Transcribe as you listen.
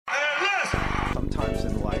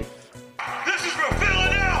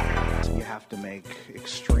to make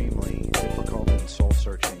extremely difficult and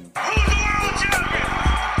soul-searching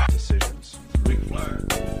decisions. Ric Flair.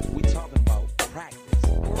 We talking about practice.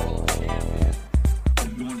 World champion.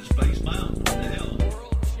 I'm going to Space Mountain. What the hell?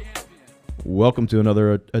 World champion. Welcome to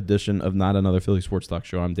another edition of Not Another Philly Sports Talk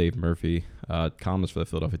Show. I'm Dave Murphy, columnist for the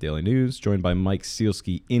Philadelphia Daily News, joined by Mike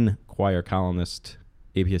Sealski, Inquirer columnist,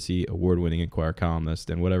 APSE award-winning Inquirer columnist,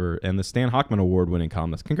 and the Stan Hochman award-winning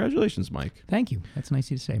columnist. Congratulations, Mike. Thank you. That's nice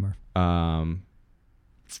of you to say, Murph. I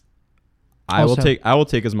will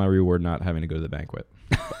take as my reward not having to go to the banquet.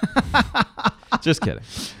 Just kidding,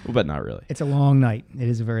 but not really. It's a long night. It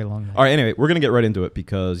is a very long night. All right. Anyway, we're gonna get right into it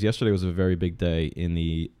because yesterday was a very big day in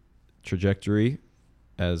the trajectory,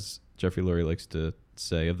 as Jeffrey Lurie likes to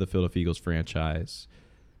say, of the Philadelphia Eagles franchise.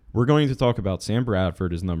 We're going to talk about Sam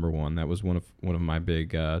Bradford as number one. That was one of my big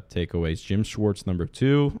takeaways. Jim Schwartz, number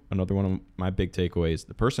two. Another one of my big takeaways.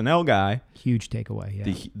 The personnel guy. Huge takeaway.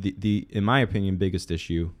 Yeah. The in my opinion, biggest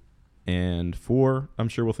issue. And four, I'm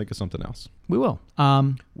sure we'll think of something else. We will.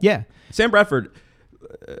 Yeah. Sam Bradford.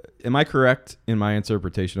 Am I correct in my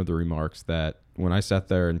interpretation of the remarks that when I sat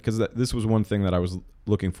there, and because this was one thing that I was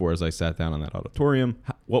looking for as I sat down in that auditorium,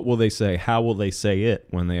 what will they say? How will they say it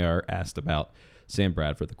when they are asked about Sam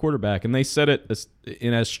Bradford, the quarterback? And they said it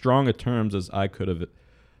in as strong a terms as I could have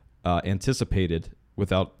anticipated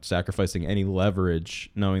without sacrificing any leverage,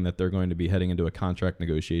 knowing that they're going to be heading into a contract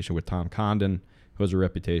negotiation with Tom Condon, who has a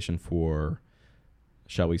reputation for,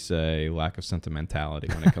 shall we say, lack of sentimentality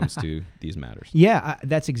when it comes to these matters. Yeah,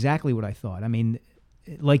 that's exactly what I thought. I mean,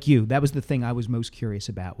 like you, that was the thing I was most curious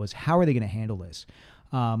about, was how are they going to handle this?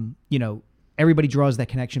 Everybody draws that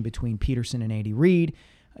connection between Peterson and Andy Reid,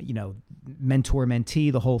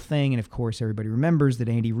 mentor-mentee, the whole thing. And, of course, everybody remembers that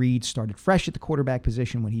Andy Reid started fresh at the quarterback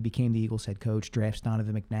position when he became the Eagles head coach, drafts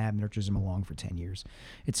Donovan McNabb, nurtures him along for 10 years,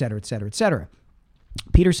 et cetera, et cetera, et cetera.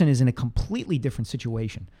 Peterson is in a completely different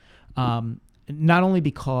situation, not only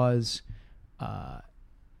because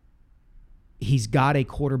he's got a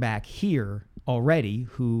quarterback here already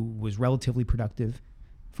who was relatively productive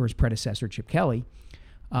for his predecessor, Chip Kelly.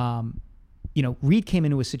 Reid came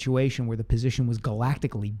into a situation where the position was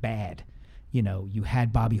galactically bad. You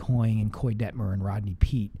had Bobby Hoying and Coy Detmer and Rodney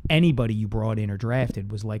Peete. Anybody you brought in or drafted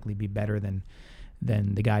was likely to be better than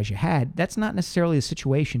the guys you had. That's not necessarily the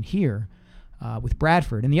situation here with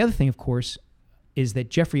Bradford. And the other thing, of course, is that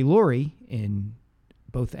Jeffrey Lurie, in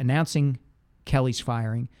both announcing Kelly's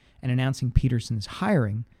firing and announcing Peterson's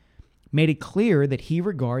hiring, made it clear that he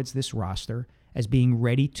regards this roster as being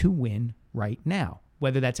ready to win right now.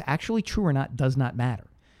 Whether that's actually true or not does not matter.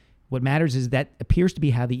 What matters is that appears to be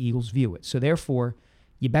how the Eagles view it. So therefore,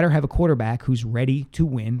 you better have a quarterback who's ready to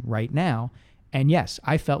win right now. And yes,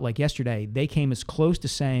 I felt like yesterday they came as close to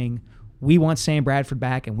saying, we want Sam Bradford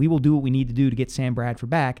back and we will do what we need to do to get Sam Bradford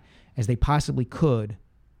back as they possibly could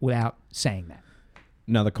without saying that.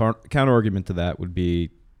 Now, the counter argument to that would be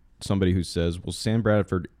somebody who says, well, Sam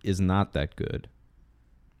Bradford is not that good,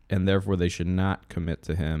 and therefore they should not commit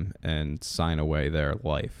to him and sign away their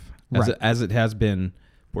life, as it has been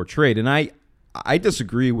portrayed. And I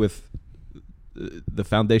disagree with the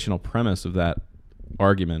foundational premise of that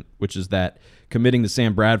argument, which is that committing to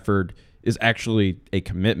Sam Bradford is actually a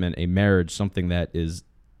commitment, a marriage, something that is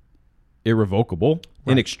irrevocable,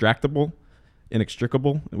 inextricable,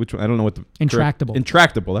 which I don't know what the... Intractable.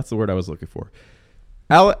 Intractable, that's the word I was looking for.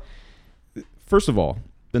 First of all,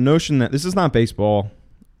 the notion that this is not baseball.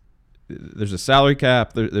 There's a salary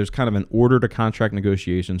cap. There's kind of an order to contract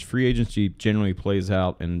negotiations. Free agency generally plays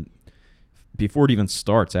out, and before it even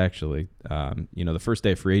starts, actually, the first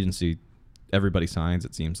day of free agency, everybody signs.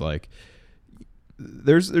 It seems like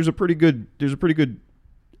there's pretty good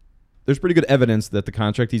evidence that the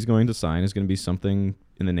contract he's going to sign is going to be something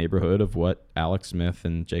in the neighborhood of what Alex Smith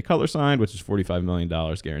and Jay Cutler signed, which is $45 million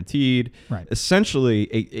guaranteed. Right.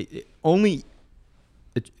 Essentially,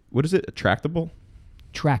 what is it? Attractable?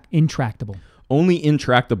 Intractable. Only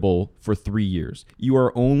intractable for 3 years. You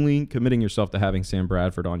are only committing yourself to having Sam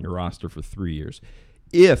Bradford on your roster for 3 years.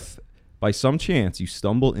 If, by some chance, you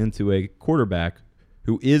stumble into a quarterback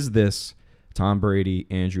who is this Tom Brady,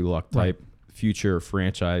 Andrew Luck type future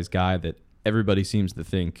franchise guy that everybody seems to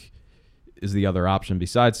think is the other option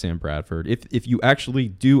besides Sam Bradford, if you actually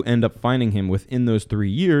do end up finding him within those 3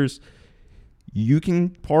 years, you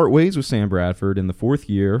can part ways with Sam Bradford in the fourth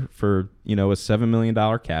year for, a $7 million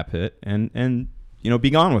cap hit and be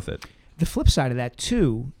gone with it. The flip side of that,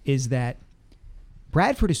 too, is that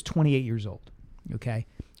Bradford is 28 years old, okay?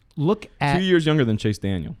 Look at... 2 years younger than Chase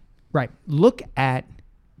Daniel. Right. Look at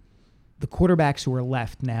the quarterbacks who are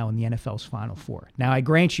left now in the NFL's Final Four. Now, I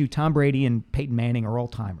grant you Tom Brady and Peyton Manning are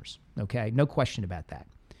all-timers, okay? No question about that.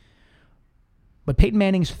 But Peyton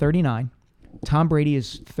Manning's 39. Tom Brady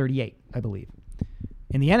is 38, I believe.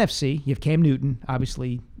 In the NFC, you have Cam Newton,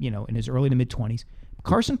 obviously, in his early to mid-20s.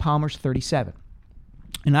 Carson Palmer's 37.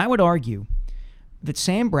 And I would argue that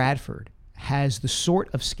Sam Bradford has the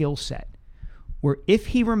sort of skill set where if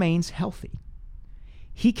he remains healthy,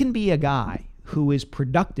 he can be a guy who is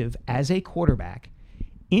productive as a quarterback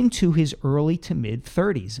into his early to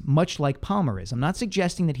mid-30s, much like Palmer is. I'm not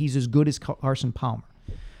suggesting that he's as good as Carson Palmer.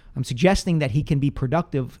 I'm suggesting that he can be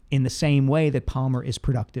productive in the same way that Palmer is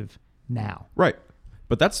productive now. Right.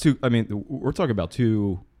 But that's two. I mean, we're talking about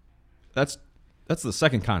two. That's the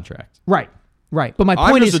second contract. Right. But my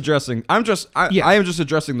I'm point just is, addressing. I am just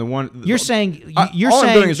addressing the one. you're saying all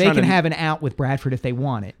I'm doing is they trying can to- have an out with Bradford if they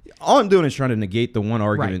want it. All I'm doing is trying to negate the one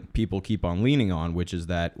argument Right. people keep on leaning on, which is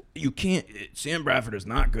that you can't. Sam Bradford is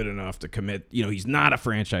not good enough to commit. He's not a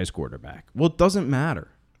franchise quarterback. Well, it doesn't matter.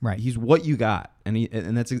 Right. He's what you got, and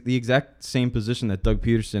that's the exact same position that Doug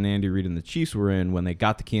Peterson, Andy Reid, and the Chiefs were in when they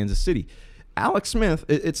got to Kansas City. Alex Smith.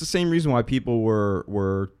 It's the same reason why people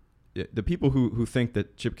were the people who think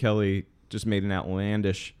that Chip Kelly just made an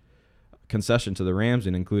outlandish concession to the Rams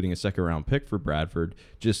and including a second-round pick for Bradford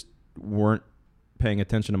just weren't paying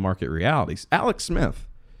attention to market realities. Alex Smith,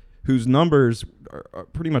 whose numbers are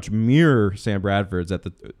pretty much mirrored Sam Bradford's at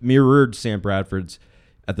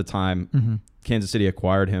the time Kansas City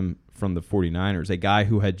acquired him from the 49ers, a guy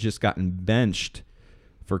who had just gotten benched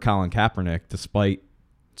for Colin Kaepernick despite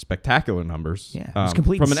spectacular numbers. Yeah, he's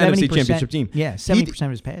completing from an 70%, NFC Championship team. Yeah, 70%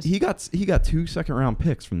 of his passes. He got 2 second-round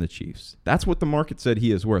picks from the Chiefs. That's what the market said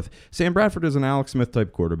he is worth. Sam Bradford is an Alex Smith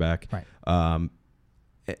type quarterback. Right.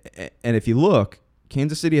 And if you look,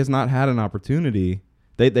 Kansas City has not had an opportunity.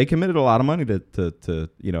 They committed a lot of money to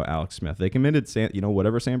Alex Smith. They committed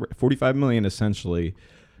 $45 million essentially.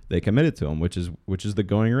 They committed to him, which is the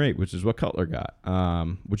going rate, which is what Cutler got,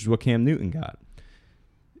 which is what Cam Newton got.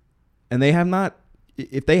 And they have not.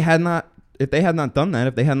 If they had not done that,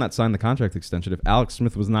 if they had not signed the contract extension, if Alex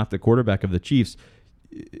Smith was not the quarterback of the Chiefs,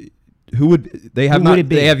 who would they have Who would not? it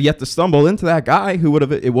be? They have yet to stumble into that guy who would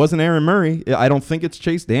have. It wasn't Aaron Murray. I don't think it's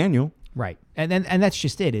Chase Daniel. Right. And that's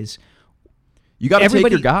just it. Is You got to take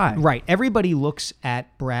your guy. Right. Everybody looks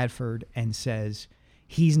at Bradford and says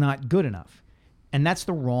he's not good enough. And that's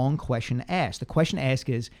the wrong question to ask. The question to ask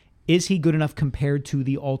is he good enough compared to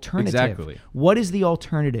the alternative? Exactly. What is the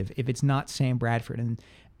alternative if it's not Sam Bradford?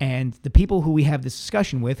 And the people who we have this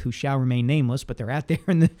discussion with, who shall remain nameless, but they're out there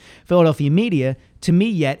in the Philadelphia media, to me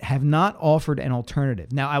yet have not offered an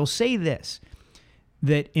alternative. Now, I will say this,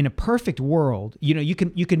 that in a perfect world, you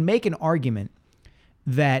can make an argument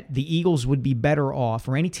that the Eagles would be better off,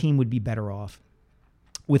 or any team would be better off,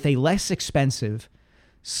 with a less expensive,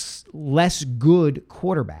 less good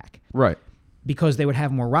quarterback. Right. Because they would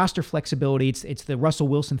have more roster flexibility. It's the Russell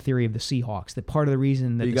Wilson theory of the Seahawks. That part of the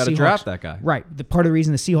reason that You the got to Seahawks- draft that guy. Right. The part of the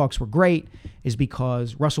reason the Seahawks were great is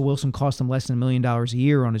because Russell Wilson cost them less than $1 million a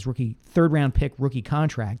year on his third-round pick rookie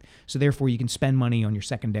contract. So therefore, you can spend money on your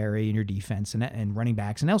secondary and your defense and running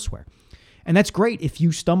backs and elsewhere. And that's great if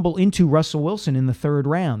you stumble into Russell Wilson in the third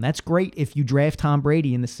round. That's great if you draft Tom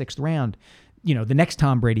Brady in the sixth round. The next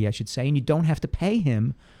Tom Brady, I should say, and you don't have to pay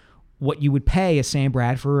him what you would pay a Sam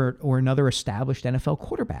Bradford or another established NFL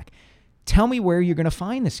quarterback. Tell me where you're going to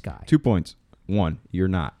find this guy. 2 points. One, you're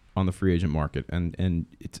not on the free agent market, and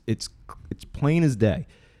it's plain as day.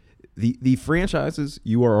 The franchises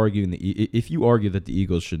you are arguing if you argue that the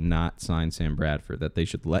Eagles should not sign Sam Bradford, that they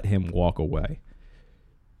should let him walk away,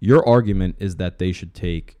 your argument is that they should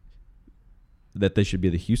be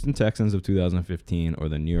the Houston Texans of 2015 or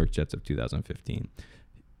the New York Jets of 2015.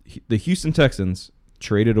 The Houston Texans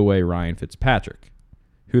traded away Ryan Fitzpatrick,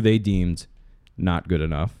 who they deemed not good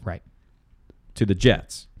enough, Right. to the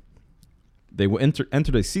Jets. They will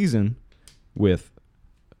entered a season with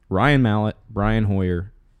Ryan Mallett, Brian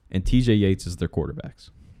Hoyer, and TJ Yates as their quarterbacks.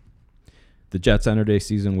 The Jets entered a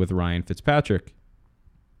season with Ryan Fitzpatrick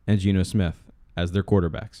and Geno Smith as their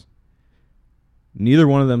quarterbacks. Neither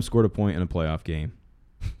one of them scored a point in a playoff game.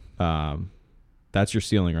 That's your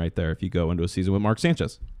ceiling right there if you go into a season with Mark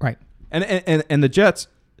Sanchez. Right. And the Jets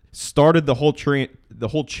started the whole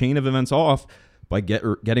chain of events off by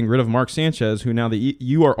getting rid of Mark Sanchez, who now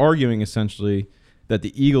you are arguing essentially that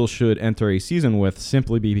the Eagles should enter a season with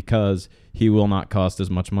simply because he will not cost as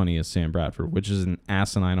much money as Sam Bradford, which is an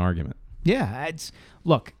asinine argument. Yeah.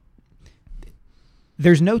 Look,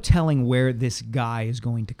 there's no telling where this guy is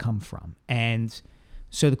going to come from. And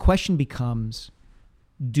so the question becomes,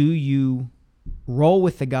 do you roll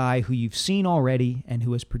with the guy who you've seen already and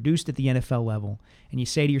who has produced at the NFL level, and you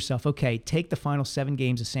say to yourself, okay, take the final 7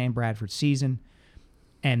 games of Sam Bradford's season,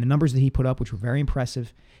 and the numbers that he put up, which were very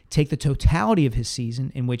impressive, take the totality of his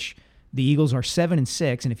season, in which the Eagles are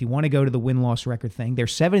 7-6, and if you want to go to the win-loss record thing, they're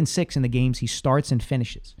 7-6 in the games he starts and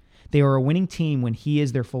finishes. They are a winning team when he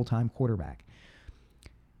is their full-time quarterback.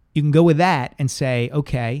 You can go with that and say,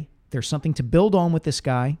 okay, there's something to build on with this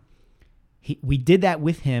guy. We did that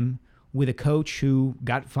with him, with a coach who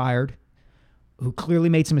got fired, who clearly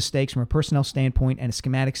made some mistakes from a personnel standpoint and a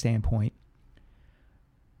schematic standpoint.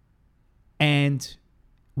 And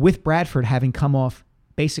with Bradford having come off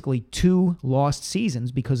basically 2 lost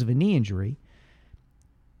seasons because of a knee injury,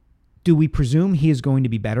 do we presume he is going to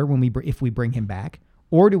be better if we bring him back,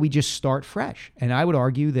 or do we just start fresh? And I would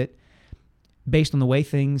argue that based on the way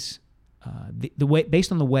things,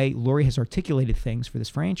 based on the way Lurie has articulated things for this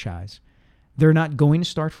franchise, they're not going to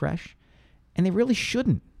start fresh, and they really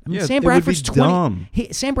shouldn't. I mean, Yeah, Sam it would Bradford's be 20. dumb.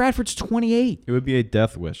 Sam Bradford's 28. It would be a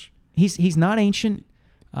death wish. He's not ancient.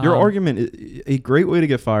 Your argument, a great way to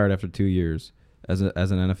get fired after 2 years as an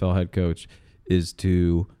NFL head coach is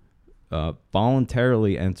to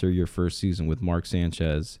voluntarily enter your first season with Mark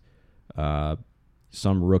Sanchez,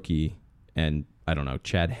 some rookie, and I don't know,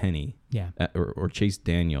 Chad Henne, or Chase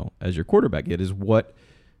Daniel as your quarterback. It is what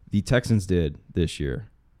the Texans did this year,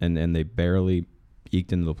 and they barely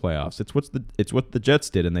eked into the playoffs. It's what the Jets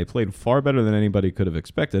did, and they played far better than anybody could have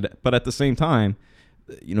expected. But at the same time,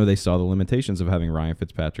 they saw the limitations of having Ryan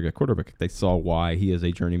Fitzpatrick at quarterback. They saw why he is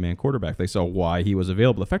a journeyman quarterback. They saw why he was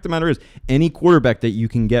available. The fact of the matter is, any quarterback that you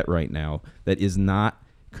can get right now that is not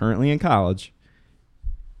currently in college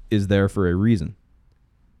is there for a reason.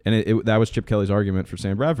 And that was Chip Kelly's argument for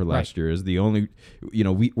Sam Bradford last year. Is the only,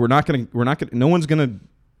 we're not gonna, no one's gonna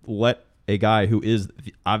let a guy who is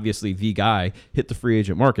obviously the guy hit the free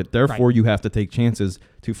agent market. Therefore, you have to take chances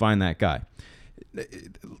to find that guy.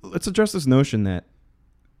 Let's address this notion that,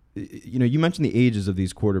 you mentioned the ages of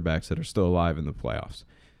these quarterbacks that are still alive in the playoffs.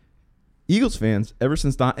 Eagles fans,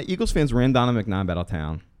 Eagles fans ran Donovan McNabb out of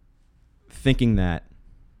town, thinking that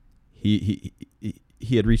he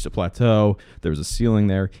had reached a plateau. There was a ceiling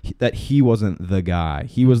there. That he wasn't the guy.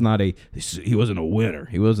 He wasn't a winner.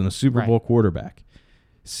 He wasn't a Super Bowl quarterback.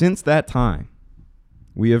 Since that time,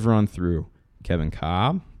 we have run through Kevin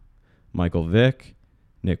Kolb, Michael Vick,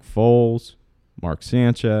 Nick Foles, Mark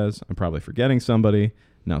Sanchez. I'm probably forgetting somebody.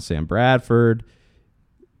 Now Sam Bradford.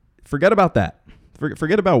 Forget about that.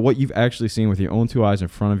 Forget about what you've actually seen with your own 2 eyes in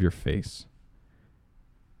front of your face.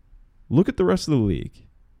 Look at the rest of the league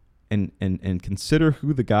and consider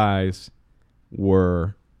who the guys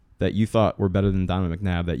were that you thought were better than Donovan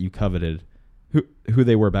McNabb, that you coveted, who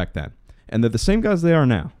they were back then. And they're the same guys they are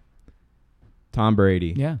now. Tom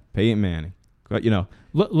Brady, Peyton Manning. But,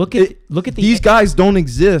 look at these guys don't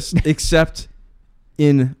exist except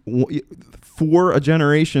in for a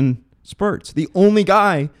generation spurts. The only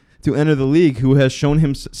guy to enter the league who has shown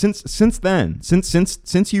him since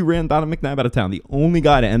you ran Donovan McNabb out of town, the only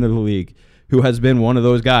guy to enter the league who has been one of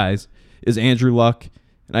those guys is Andrew Luck,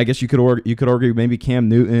 and I guess you could argue maybe Cam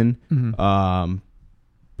Newton. Mm-hmm.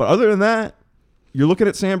 But other than that, you're looking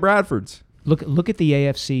at Sam Bradford's. Look at the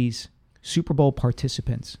AFC's Super Bowl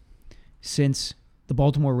participants since the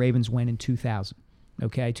Baltimore Ravens went in 2000.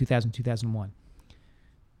 Okay, 2001.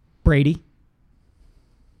 Brady.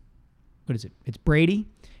 What is it? It's Brady.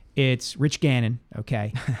 It's Rich Gannon.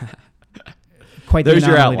 Okay. Quite the There's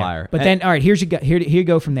your anomaly outlier. There. But then, all right, here you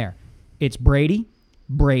go from there. It's Brady,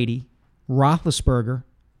 Roethlisberger,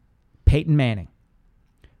 Peyton Manning.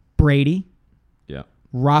 Brady,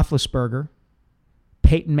 Roethlisberger,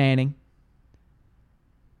 Peyton Manning,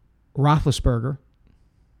 Roethlisberger,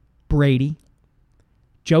 Brady,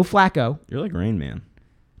 Joe Flacco. You're like Rain Man.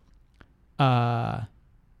 I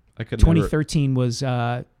could 2013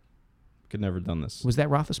 could never done this. Was that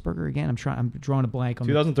Roethlisberger again? I'm drawing a blank on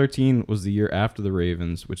 2013 was the year after the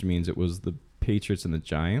Ravens, which means it was the Patriots and the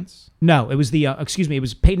Giants. No, it was it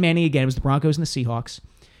was Peyton Manning again. It was the Broncos and the Seahawks.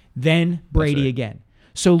 Then Brady again.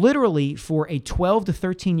 So literally for a 12 to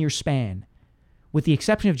 13 year span, with the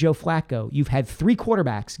exception of Joe Flacco, you've had 3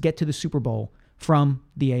 quarterbacks get to the Super Bowl from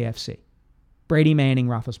the AFC. Brady, Manning,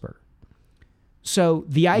 Roethlisberger. So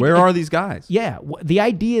the idea, where are these guys? Yeah, the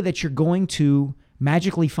idea that you're going to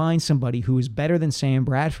magically find somebody who is better than Sam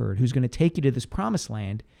Bradford, who's going to take you to this promised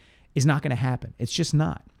land, is not going to happen. It's just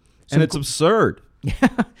not. So and it's absurd.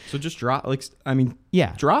 So just drop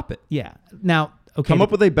drop it. Yeah. Now, okay. Come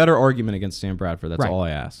up with a better argument against Sam Bradford. That's all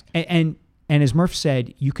I ask. And as Murph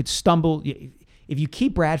said, you could stumble. If you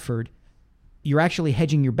keep Bradford, you're actually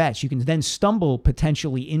hedging your bets. You can then stumble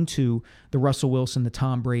potentially into the Russell Wilson, the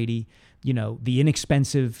Tom Brady, the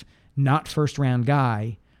inexpensive, not first-round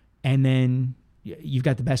guy, and then you've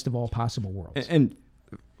got the best of all possible worlds. And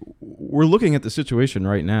we're looking at the situation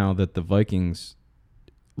right now that the Vikings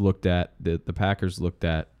looked at, the Packers looked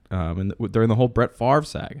at, and during the whole Brett Favre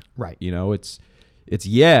saga. Right. You know, it's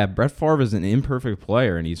Brett Favre is an imperfect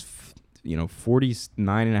player, and he's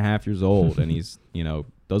 49 and a half years old, and he's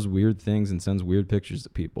does weird things and sends weird pictures to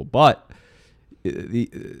people. But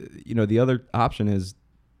the other option is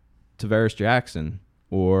Tavares Jackson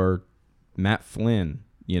or Matt Flynn.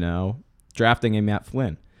 Drafting a Matt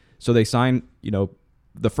Flynn. So they signed.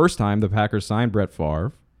 The first time the Packers signed Brett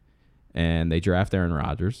Favre, and they draft Aaron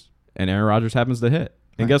Rodgers, and Aaron Rodgers happens to hit.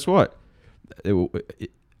 And guess what?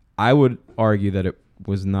 I would argue that it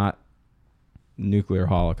was not nuclear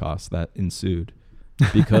holocaust that ensued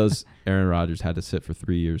because Aaron Rodgers had to sit for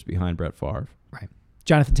 3 years behind Brett Favre. Right.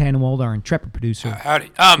 Jonathan Tannenwald, our intrepid producer,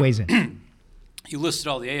 Howdy. weighs in. You listed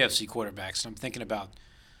all the AFC quarterbacks, and I'm thinking about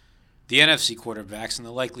the NFC quarterbacks and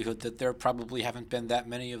the likelihood that there probably haven't been that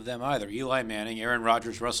many of them either. Eli Manning, Aaron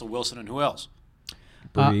Rodgers, Russell Wilson, and who else?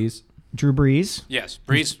 Breeze, Drew Brees, Yes,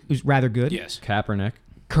 Breeze. who's rather good. Yes. Kaepernick.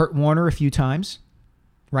 Kurt Warner a few times,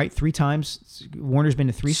 right? 3 times. Warner's been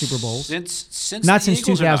to 3 Super Bowls. Since Not the since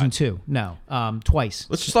Eagles or not? 2002. No, twice.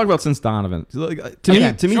 Let's just talk about since Donovan. Okay,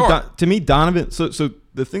 To me, Donovan. So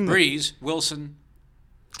the thing that Breeze, Wilson,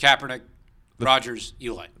 Kaepernick, Rodgers,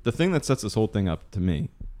 Eli. the thing that sets this whole thing up to me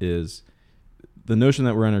is the notion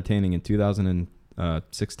that we're entertaining in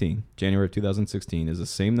 2016, January of 2016, is the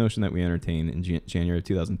same notion that we entertained in January of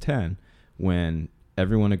 2010 when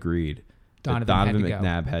everyone agreed that Donovan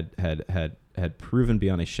McNabb had proven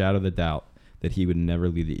beyond a shadow of a doubt that he would never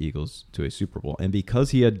lead the Eagles to a Super Bowl. And because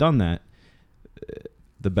he had done that,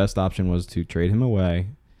 the best option was to trade him away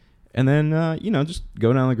and then, just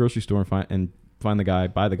go down to the grocery store and buy the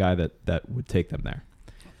guy that would take them there.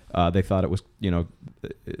 They thought it was, the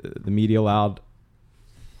media allowed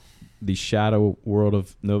the shadow world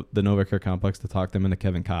of the Novacare complex to talk them into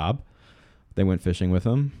Kevin Kolb. They went fishing with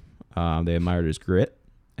him. They admired his grit,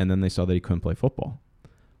 and then they saw that he couldn't play football,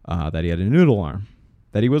 that he had a noodle arm,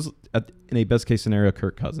 that he was, in a best-case scenario,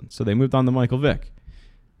 Kirk Cousins. So they moved on to Michael Vick,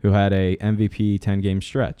 who had a MVP 10-game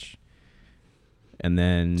stretch. And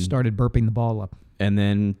then Started burping the ball up. And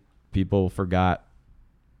then people forgot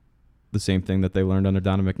the same thing that they learned under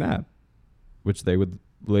Donovan McNabb, which they would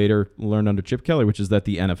later learn under Chip Kelly, which is that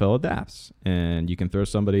the NFL adapts. And you can throw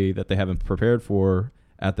somebody that they haven't prepared for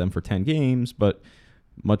at them for 10 games, but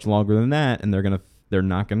much longer than that, and they're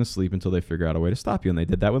not going to sleep until they figure out a way to stop you. And they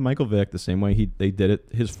did that with Michael Vick the same way they did it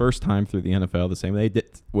his first time through the NFL, the same way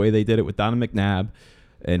they did it with Donovan McNabb,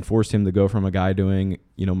 and forced him to go from a guy doing,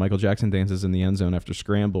 Michael Jackson dances in the end zone after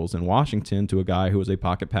scrambles in Washington to a guy who was a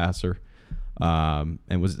pocket passer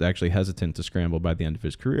and was actually hesitant to scramble by the end of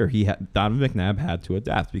his career. Donovan McNabb had to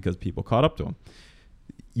adapt because people caught up to him.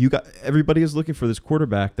 Everybody is looking for this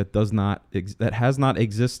quarterback that has not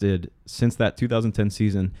existed since that 2010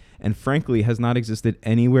 season, and frankly has not existed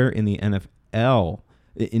anywhere in the NFL.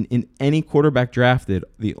 In any quarterback drafted,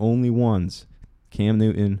 the only ones: Cam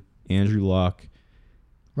Newton, Andrew Luck,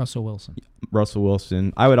 Russell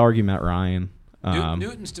Wilson. I would argue Matt Ryan.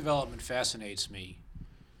 Newton's development fascinates me.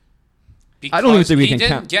 I don't even think we can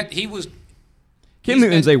count. Cam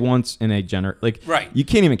Newton's a once in a right. You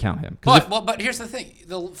can't even count him. But here's the thing: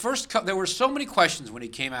 there were so many questions when he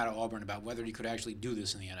came out of Auburn about whether he could actually do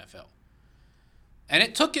this in the NFL,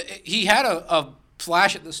 and he had a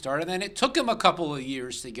flash at the start, and then it took him a couple of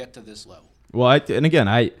years to get to this level. Well,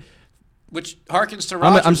 which harkens to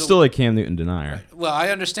Rodgers. I'm still a Cam Newton denier. Right. Well, I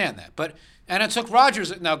understand that, and it took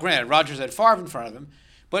Rodgers. Now, granted, Rodgers had Favre in front of him,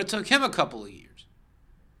 but it took him a couple of years.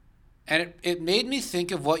 And it made me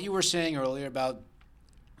think of what you were saying earlier about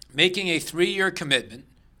making a 3-year commitment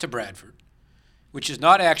to Bradford, which is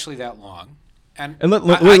not actually that long. And let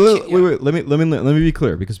me be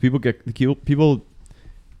clear, because people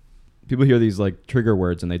hear these like trigger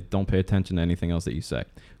words and they don't pay attention to anything else that you say.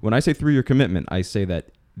 When I say 3-year commitment, I say that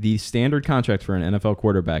the standard contract for an NFL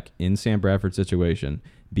quarterback in Sam Bradford's situation,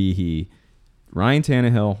 be he Ryan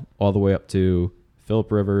Tannehill all the way up to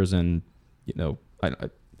Phillip Rivers and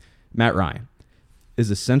Matt Ryan,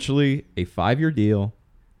 is essentially a 5-year deal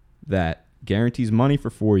that guarantees money for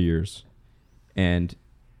 4 years and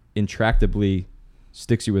intractably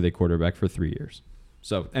sticks you with a quarterback for 3 years.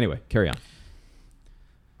 So anyway, carry on.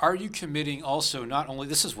 Are you committing also not only,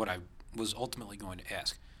 this is what I was ultimately going to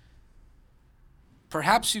ask,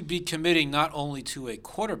 perhaps you'd be committing not only to a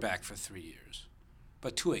quarterback for 3 years,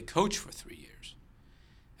 but to a coach for 3 years.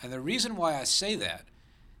 And the reason why I say that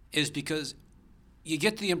is because you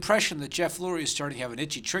get the impression that Jeff Lurie is starting to have an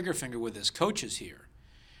itchy trigger finger with his coaches here,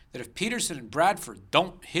 that if Peterson and Bradford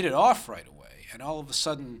don't hit it off right away and all of a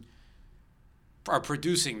sudden are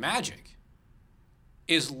producing magic,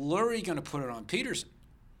 is Lurie going to put it on Peterson?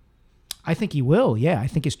 I think he will. Yeah, I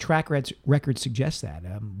think his track record suggests that.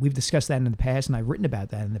 We've discussed that in the past, and I've written about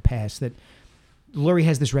that in the past. That Lurie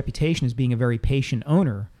has this reputation as being a very patient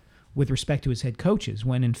owner with respect to his head coaches,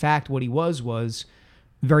 when in fact what he was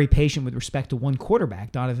very patient with respect to one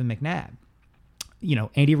quarterback, Donovan McNabb. You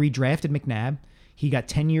know, Andy Reid drafted McNabb. He got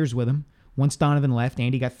 10 years with him. Once Donovan left,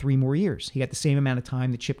 Andy got 3 more years. He got the same amount of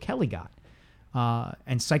time that Chip Kelly got,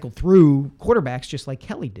 and cycled through quarterbacks just like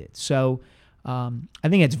Kelly did. So. I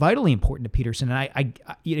think it's vitally important to Peterson. And I,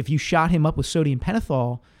 if you shot him up with sodium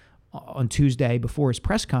pentothal on Tuesday before his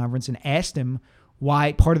press conference and asked him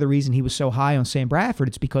why part of the reason he was so high on Sam Bradford,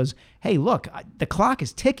 it's because, hey, look, the clock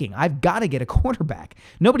is ticking. I've got to get a quarterback.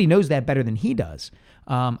 Nobody knows that better than he does.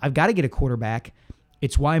 I've got to get a quarterback.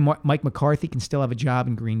 It's why Mike McCarthy can still have a job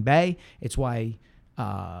in Green Bay. It's why,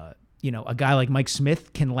 a guy like Mike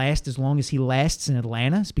Smith can last as long as he lasts in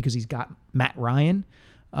Atlanta. It's because he's got Matt Ryan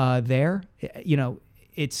there. You know,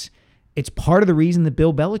 it's part of the reason that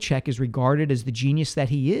Bill Belichick is regarded as the genius that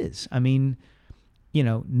he is. I mean, you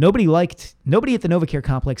know, nobody at the NovaCare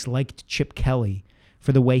complex liked Chip Kelly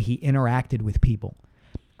for the way he interacted with people.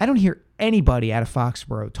 I don't hear anybody out of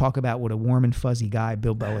Foxborough talk about what a warm and fuzzy guy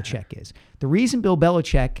Bill Belichick is. The reason Bill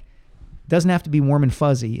Belichick doesn't have to be warm and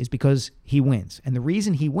fuzzy is because he wins. And the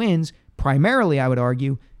reason he wins, primarily, I would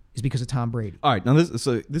argue, is because of Tom Brady. All right, now this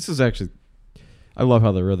is actually, I love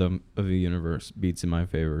how the rhythm of the universe beats in my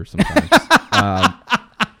favor sometimes.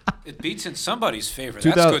 It beats in somebody's favor.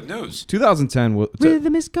 That's good news. 2010 was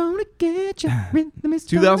Rhythm is gonna get you. Rhythm is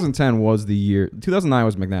 2010 was the year. 2009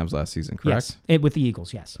 was McNabb's last season, correct? Yes, with the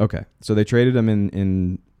Eagles, yes. Okay, so they traded him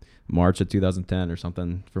in March of 2010 or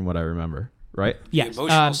something, from what I remember, right? Yes. The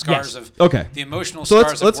emotional scars yes. of Okay. The emotional So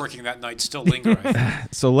scars of working that night still linger. I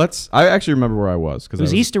think. So I actually remember where I was because It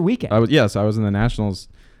was Easter weekend. I was in the Nationals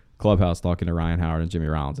clubhouse talking to Ryan Howard and Jimmy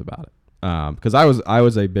Rollins about it, because I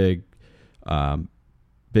was a big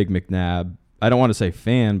McNabb. I don't want to say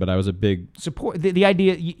fan, but I was a big support. The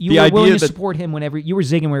idea you were willing to support him whenever you were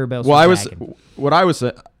zigging where bells. Well, I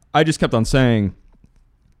I just kept on saying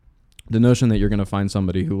the notion that you're going to find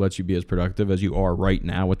somebody who lets you be as productive as you are right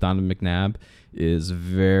now with Donovan McNabb is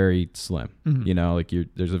very slim. Mm-hmm. You know, like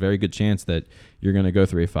there's a very good chance that you're going to go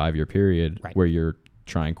through a 5-year period where you're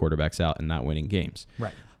trying quarterbacks out and not winning games.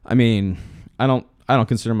 Right. I mean, I don't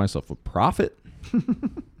consider myself a prophet.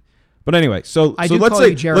 But anyway, so I so do let's call say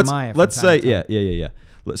you Jeremiah let's from time say to time. yeah.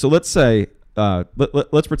 So let's say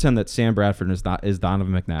let's pretend that Sam Bradford is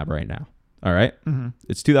Donovan McNabb right now. All right? Mm-hmm.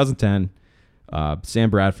 It's 2010. Sam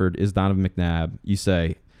Bradford is Donovan McNabb. You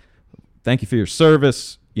say, thank you for your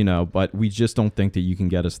service, but we just don't think that you can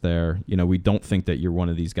get us there. We don't think that you're one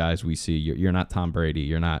of these guys we see. You're not Tom Brady.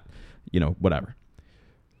 You're not, whatever.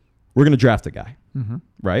 We're gonna draft a guy,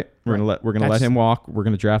 right? We're gonna let him walk. We're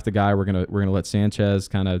gonna draft a guy. We're gonna let Sanchez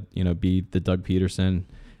kind of be the Doug Peterson,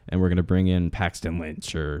 and we're gonna bring in Paxton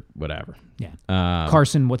Lynch or whatever. Yeah,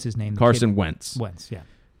 Carson. What's his name? Carson Wentz. Wentz. Yeah.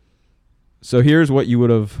 So here's what you would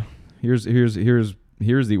have. Here's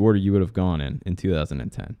the order you would have gone in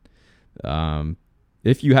 2010.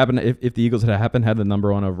 If the Eagles had the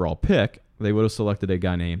number 1 overall pick, they would have selected a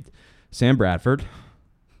guy named Sam Bradford.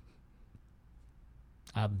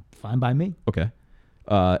 Fine by me. Okay.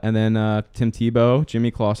 And then Tim Tebow,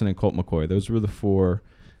 Jimmy Clausen, and Colt McCoy. Those were the 4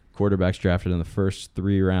 quarterbacks drafted in the first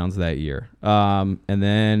 3 rounds that year. And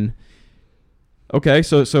then, okay,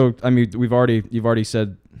 so I mean, you've already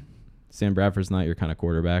said Sam Bradford's not your kind of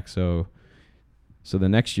quarterback. So the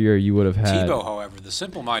next year you would have had Tebow, however, the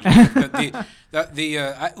simple-minded.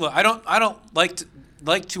 Look, I don't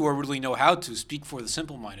like to or really know how to speak for the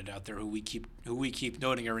simple-minded out there who we keep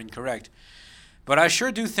noting are incorrect. But I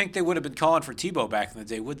sure do think they would have been calling for Tebow back in the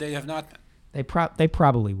day. Would they have not been? They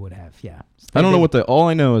probably would have. Yeah. I don't know what all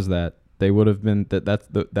I know is that they would have been those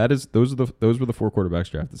were the 4 quarterbacks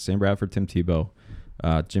drafted: Sam Bradford, Tim Tebow,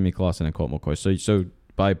 Jimmy Clausen, and Colt McCoy. So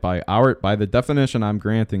by the definition I'm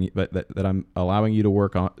granting that I'm allowing you to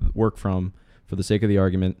work from for the sake of the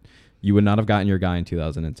argument, you would not have gotten your guy in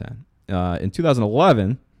 2010. In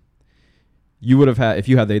 2011, you would have had, if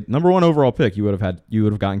you had the number 1 overall pick, you would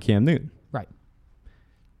have gotten Cam Newton. Right.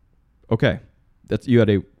 Okay, you had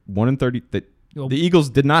a 1 in 30. The Eagles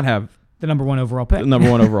did not have the number 1 overall pick. The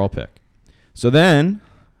number 1 overall pick. So then,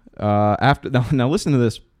 after now listen to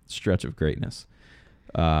this stretch of greatness.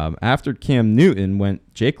 After Cam Newton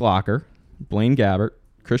went Jake Locker, Blaine Gabbert,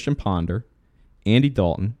 Christian Ponder, Andy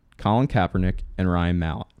Dalton, Colin Kaepernick, and Ryan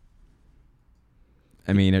Mallett.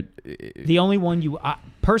 I mean, the only one you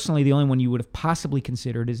would have possibly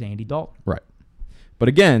considered is Andy Dalton. Right. But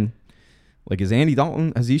again, like, is Andy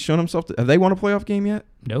Dalton, has he shown himself? Have they won a playoff game yet?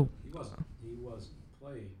 No. He wasn't. He was.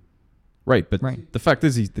 Right, but Right. the fact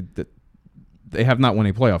is they have not won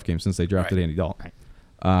a playoff game since they drafted Right. Andy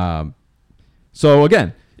Dalton. So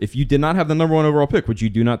again, if you did not have the number 1 overall pick, which you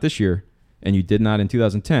do not this year, and you did not in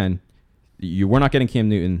 2010, you were not getting Cam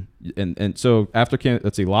Newton. And so after Cam,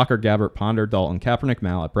 let's see, Locker, Gabbert, Ponder, Dalton, Kaepernick,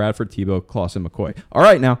 Mallett, Bradford, Tebow, Clausen, McCoy. All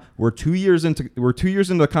right, now we're 2 years into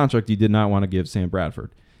the contract you did not want to give Sam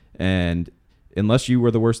Bradford, and unless you were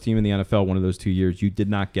the worst team in the NFL one of those 2 years, you did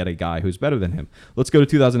not get a guy who's better than him. Let's go to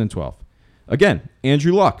 2012. Again,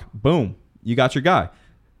 Andrew Luck. Boom. You got your guy.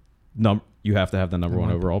 You have to have the number 1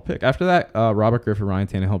 overall pick. After that, Robert Griffin, Ryan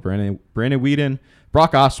Tannehill, Brandon Weeden,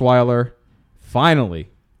 Brock Osweiler, finally,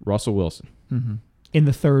 Russell Wilson. in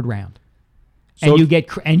the 3rd round. So-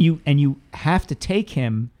 And you have to take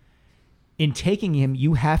him. In taking him,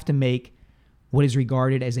 you have to make what is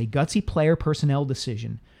regarded as a gutsy player personnel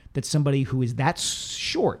decision that somebody who is that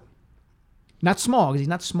short, not small, because he's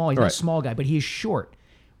not small, he's not a Right. small guy, but he is short,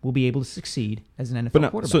 will be able to succeed as an NFL But now,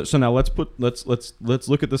 quarterback. so now let's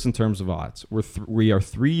look at this in terms of odds. We are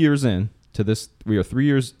 3 years in to this. We are 3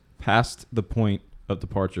 years past the point of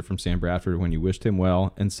departure from Sam Bradford when you wished him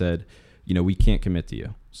well and said, we can't commit to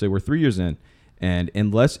you. So we're 3 years in, and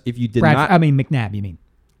if you did not, McNabb, you mean?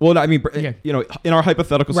 well, I mean, Yeah. in our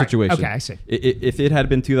hypothetical Right. situation, Okay, I see. If it had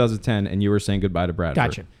been 2010 and you were saying goodbye to Bradford,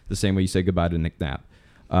 Gotcha. the same way you say goodbye to Nick Knapp,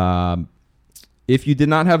 if you did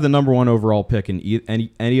not have the number 1 overall pick in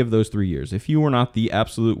any of those 3 years, if you were not the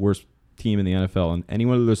absolute worst team in the NFL in any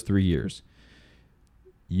one of those 3 years,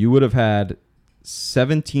 you would have had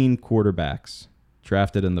 17 quarterbacks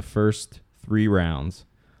drafted in the first 3 rounds,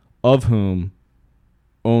 of whom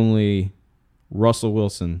only Russell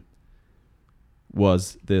Wilson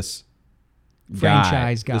was this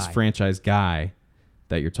Franchise guy. this franchise guy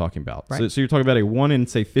that you're talking about. Right. So you're talking about a 1 in,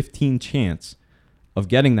 say, 15 chance of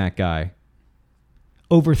getting that guy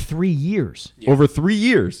Over 3 years. over 3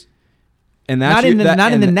 years. And that's Not in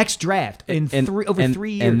your- the next draft. Over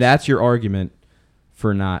 3 years. And that's your argument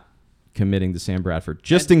for not committing to Sam Bradford,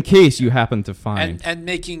 just in case you happen to find. and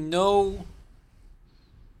making no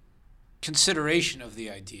consideration of the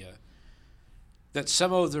idea that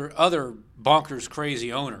some other bonkers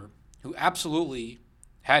crazy owner who absolutely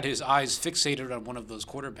had his eyes fixated on one of those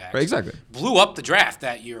quarterbacks Right, exactly. blew up the draft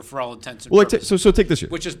that year for all intents and Well, purposes. so take this year.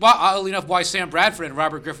 Which is, oddly enough, why Sam Bradford and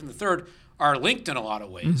Robert Griffin III are linked in a lot of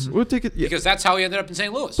ways. We'll take it. Yeah. Because that's how he ended up in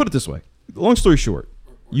St. Louis. Put it this way. Long story short,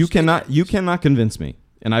 you cannot convince me,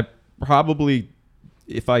 and I probably,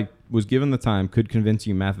 if I was given the time, could convince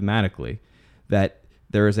you mathematically that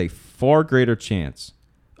there is a far greater chance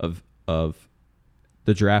of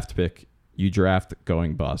the draft pick you draft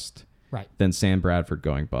going bust Right. than Sam Bradford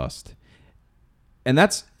going bust. And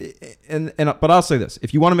that's but I'll say this.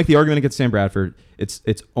 If you want to make the argument against Sam Bradford, it's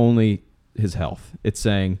only his health. It's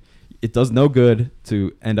saying it does no good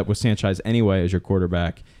to end up with Sanchez anyway as your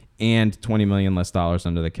quarterback and $20 million less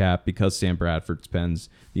under the cap because Sam Bradford spends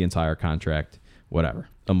the entire contract, whatever,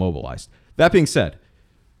 immobilized. That being said,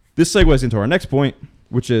 this segues into our next point,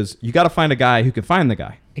 which is you got to find a guy who can find the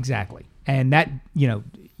guy. Exactly. And that,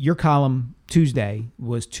 your column Tuesday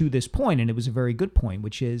was to this point, and it was a very good point,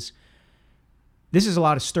 which is this is a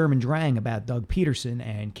lot of Sturm and Drang about Doug Peterson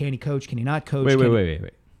and can he coach, can he not coach? Wait.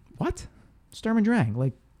 What? Sturm and Drang,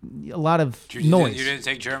 like a lot of You noise. didn't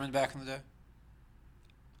take German back in the day?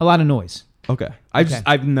 A lot of noise. Okay. Okay.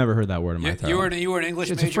 I've never heard that word in my entire life. You were an English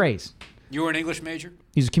It's major? a phrase. You were an English major?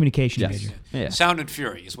 He's a communication Yes. major. Yeah. Sound and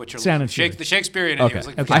Fury is what you're Sound looking and for. Fury. The Shakespearean. Okay. Was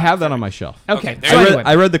looking for I Sound have and that Fury. on my shelf. Okay. there So you go. anyway,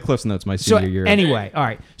 I read the Cliffs Notes my So senior year. anyway, all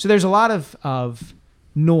right. So there's a lot of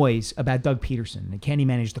noise about Doug Peterson and can he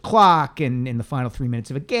manage the clock and in the final 3 minutes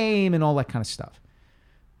of a game and all that kind of stuff.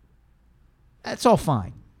 That's all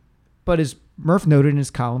fine. But as Murph noted in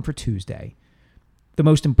his column for Tuesday, the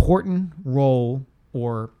most important role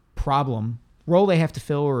they have to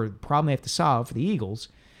fill or problem they have to solve for the Eagles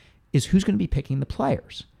is who's going to be picking the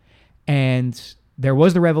players. And there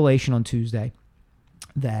was the revelation on Tuesday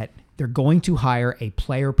that they're going to hire a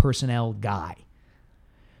player personnel guy.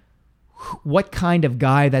 What kind of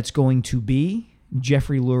guy that's going to be,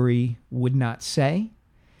 Jeffrey Lurie would not say.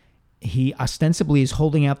 He ostensibly is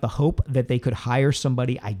holding out the hope that they could hire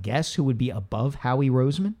somebody, I guess, who would be above Howie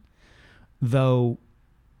Roseman. Though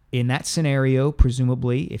in that scenario,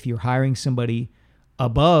 presumably, if you're hiring somebody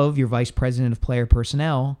above your vice president of player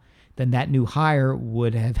personnel, then that new hire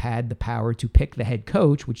would have had the power to pick the head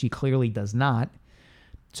coach, which he clearly does not.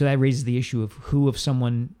 So that raises the issue of would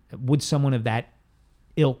someone of that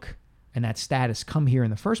ilk and that status come here in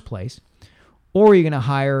the first place? Or are you going to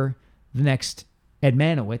hire the next Ed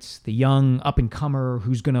Manowitz, the young up-and-comer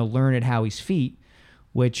who's going to learn at Howie's feet,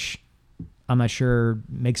 which I'm not sure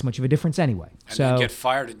makes much of a difference anyway. And so then get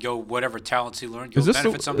fired and go whatever talents he learned, go Is this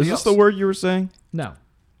benefit somebody the else. word you were saying? no,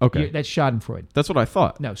 Okay, that's Schadenfreude. that's what I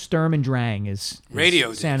thought. No, Sturm and Drang is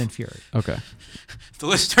Radio, Sound Dave. and Fury. Okay, The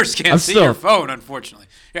listeners can't I'm see still- your phone, unfortunately.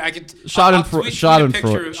 Yeah, I can. Schadenfreude- I'll tweet a Schadenfreude- picture.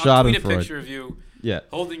 I'll tweet a Schadenfreude. picture of you yeah.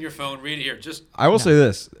 holding your phone. Read it here. Just I will say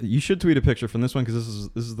this: you should tweet a picture from this one because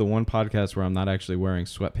this is the one podcast where I'm not actually wearing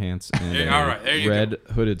sweatpants and Yeah, all right, there a you red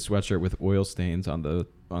hooded sweatshirt with oil stains on the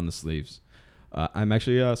sleeves. I'm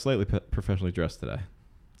actually slightly professionally dressed today.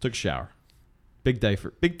 Took a shower. Big day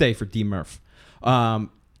for D Murph.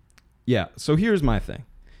 Yeah. So here's my thing.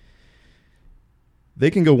 They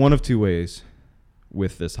can go one of two ways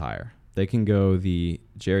with this hire. They can go the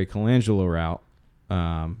Jerry Colangelo route,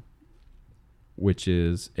 which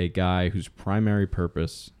is a guy whose primary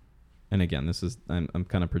purpose, and again, this is I'm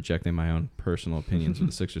kind of projecting my own personal opinions of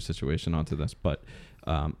the Sixers situation onto this, but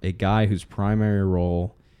a guy whose primary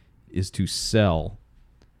role is to sell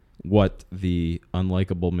what the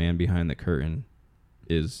unlikable man behind the curtain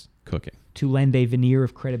is cooking. To lend a veneer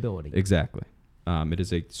of credibility. Exactly. It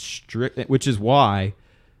is a strict, which is why.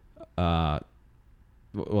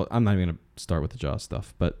 Well, I'm not even going to start with the Jaws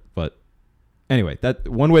stuff, but anyway, that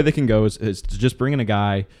one way they can go is to just bring in a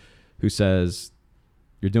guy who says,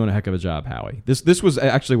 "You're doing a heck of a job, Howie." This was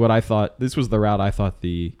actually what I thought. This was the route I thought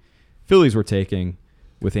the Phillies were taking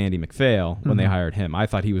with Andy McPhail when they hired him. I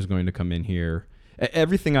thought he was going to come in here.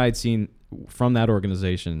 Everything I had seen from that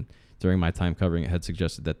organization during my time covering it had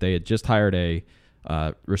suggested that they had just hired a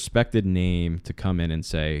respected name to come in and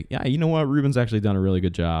say, yeah, you know what, Ruben's actually done a really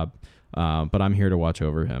good job, but I'm here to watch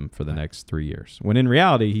over him for the next 3 years. When in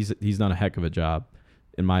reality, he's done a heck of a job,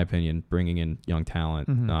 in my opinion, bringing in young talent,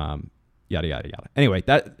 yada, yada, yada. Anyway,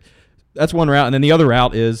 that's one route. And then the other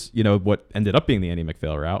route is, what ended up being the Andy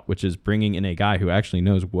McPhail route, which is bringing in a guy who actually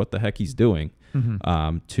knows what the heck he's doing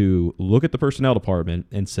to look at the personnel department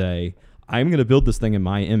and say, I'm going to build this thing in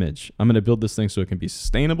my image. I'm going to build this thing so it can be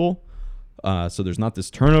sustainable. So there's not this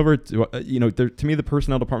turnover. To me, the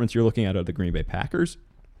personnel departments you're looking at are the Green Bay Packers.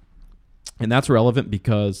 And that's relevant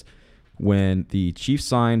because when the Chiefs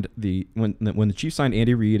signed when the Chiefs signed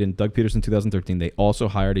Andy Reid and Doug Peterson in 2013, they also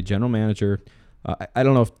hired a general manager. I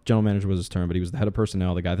don't know if general manager was his term, but he was the head of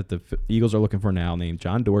personnel, the guy that the Eagles are looking for now, named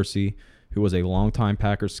John Dorsey, who was a longtime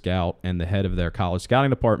Packers scout and the head of their college scouting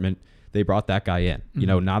department. They brought that guy in.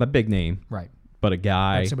 Not a big name, Right. but a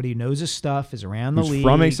guy Like somebody who knows his stuff, is around the who's league.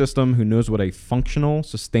 from a system, who knows what a functional,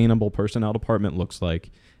 sustainable personnel department looks like,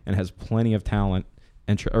 and has plenty of talent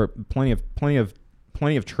and plenty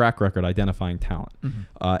of track record identifying talent.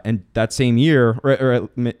 And that same year, or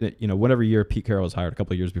whatever year Pete Carroll was hired, a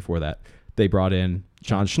couple of years before that, they brought in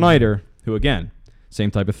John Schneider, who again,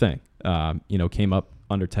 same type of thing. Came up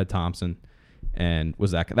under Ted Thompson and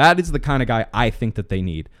was that is the kind of guy I think that they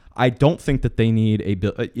need. I don't think that they need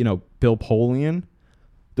Bill Polian.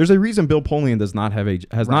 There's a reason Bill Polian has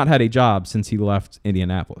not had a job since he left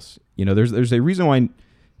Indianapolis. There's a reason why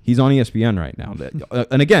he's on ESPN right now.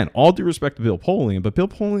 And again, all due respect to Bill Polian, but Bill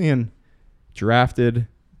Polian drafted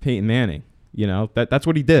Peyton Manning. That's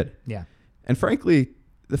what he did. Yeah. And frankly,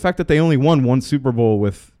 the fact that they only won one Super Bowl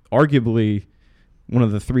with arguably one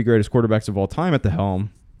of the three greatest quarterbacks of all time at the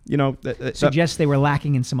helm, Suggests they were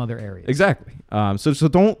lacking in some other areas. Exactly. So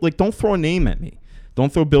don't throw a name at me.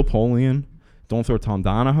 Don't throw Bill Polian. Don't throw Tom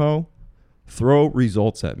Donahoe. Throw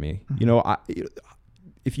results at me.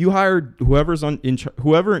 If you hired whoever in the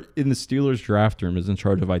Steelers draft room is in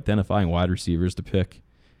charge of identifying wide receivers to pick,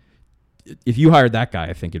 if you hired that guy,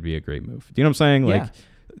 I think it'd be a great move. Do you know what I'm saying? Yeah.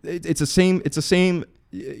 It's the same.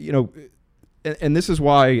 And this is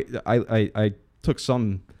why I took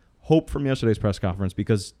some hope from yesterday's press conference,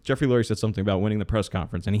 because Jeffrey Lurie said something about winning the press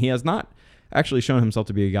conference, and he has not actually shown himself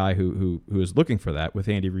to be a guy who is looking for that with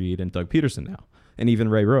Andy Reid and Doug Peterson now, and even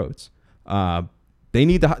Ray Rhodes. They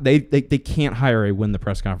need to. They can't hire a win the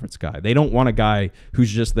press conference guy. They don't want a guy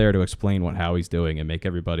who's just there to explain what Howie's doing and make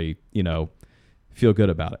everybody feel good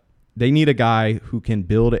about it. They need a guy who can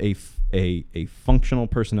build a functional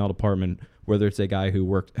personnel department. Whether it's a guy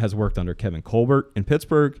who has worked under Kevin Colbert in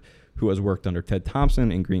Pittsburgh, who has worked under Ted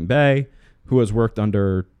Thompson in Green Bay, who has worked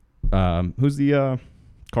under who's the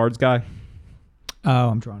Cards guy? Oh,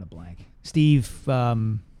 I'm drawing a blank. Steve.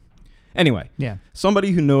 Anyway, Yeah.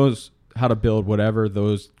 somebody who knows how to build whatever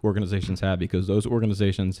those organizations have, because those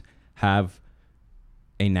organizations have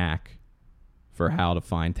a knack for how to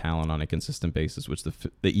find talent on a consistent basis, which the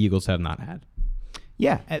Eagles have not had.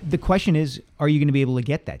 Yeah. The question is, are you going to be able to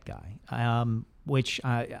get that guy? Which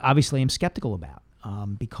obviously I'm skeptical about,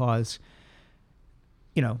 because,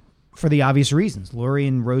 for the obvious reasons. Lurie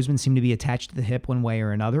and Roseman seem to be attached to the hip one way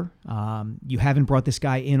or another. You haven't brought this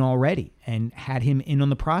guy in already and had him in on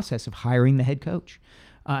the process of hiring the head coach.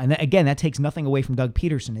 And again, that takes nothing away from Doug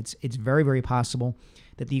Peterson. It's very, very possible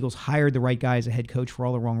that the Eagles hired the right guy as a head coach for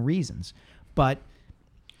all the wrong reasons. But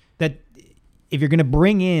that if you're going to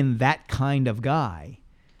bring in that kind of guy,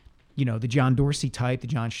 the John Dorsey type, the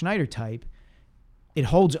John Schneider type, it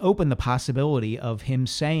holds open the possibility of him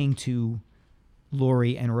saying to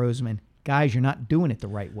Lurie and Roseman, guys, you're not doing it the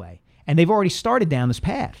right way. And they've already started down this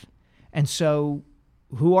path. And so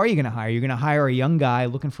who are you going to hire? You're going to hire a young guy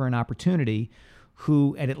looking for an opportunity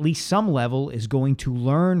who at least some level is going to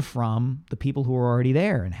learn from the people who are already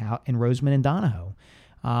there and Roseman and Donahoe.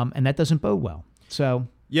 And that doesn't bode well. So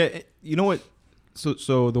yeah, you know what?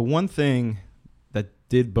 So the one thing that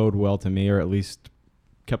did bode well to me, or at least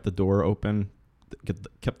kept the door open,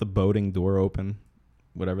 kept the boating door open,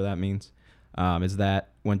 whatever that means, is that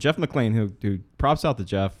when Jeff McLane, who props out to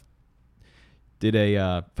Jeff, did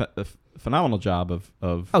a phenomenal job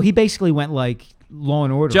of he basically went like Law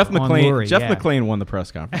and Order. Jeff on McLane. Lurie, Jeff yeah. McLane won the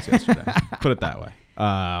press conference yesterday. Put it that way.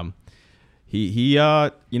 He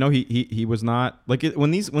was not like it,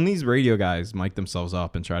 when these radio guys mic themselves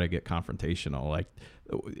up and try to get confrontational. Like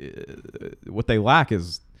what they lack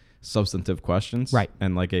is substantive questions, right?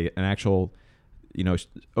 And like an actual,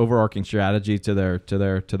 overarching strategy to their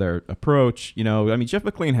approach. I mean, Jeff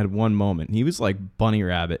McLane had one moment. He was like Bunny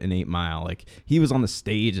Rabbit in 8 Mile. Like he was on the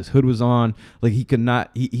stage, his hood was on. Like he could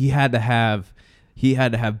not. He had to have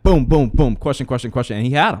boom, boom, boom, question, and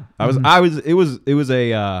he had them. It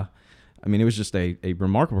was just a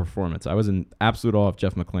remarkable performance. I was in absolute awe of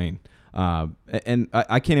Jeff McLane. And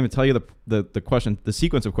I can't even tell you the question, the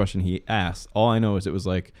sequence of question he asked. All I know is it was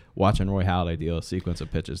like watching Roy Halladay deal a sequence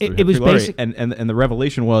of pitches. It was basic, and the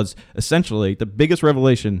revelation was essentially the biggest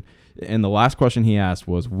revelation. And the last question he asked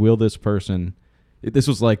was, "Will this person?" This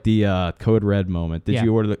was like the Code Red moment.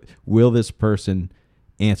 Will this person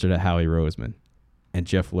answer to Howie Roseman? And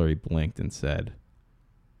Jeff Lurie blinked and said,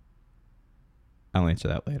 "I'll answer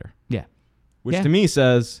that later." Yeah, which to me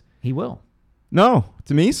says he will. No,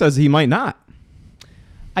 to me says he might not.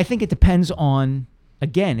 I think it depends on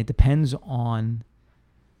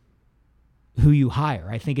who you hire.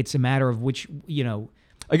 I think it's a matter of which,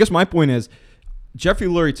 I guess my point is Jeffrey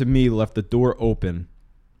Lurie to me left the door open.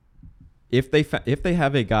 If they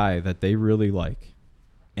have a guy that they really like,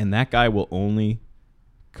 and that guy will only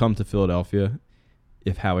come to Philadelphia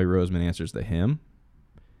if Howie Roseman answers to him,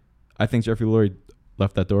 I think Jeffrey Lurie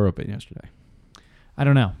left that door open yesterday. I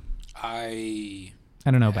don't know. I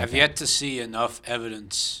don't know about have that. yet to see enough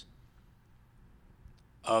evidence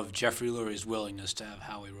of Jeffrey Lurie's willingness to have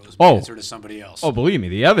Howie Roseman answer to somebody else. Oh, believe me,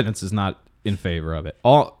 the evidence is not in favor of it.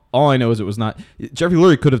 All I know is it was not. Jeffrey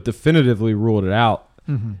Lurie could have definitively ruled it out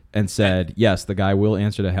and said, yes, the guy will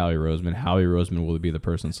answer to Howie Roseman. Howie Roseman will be the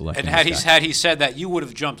person selected. And had he said that, you would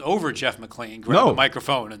have jumped over Jeff McLane, grabbed the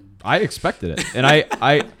microphone, and I expected it, and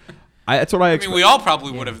I that's what I expected. I mean, we all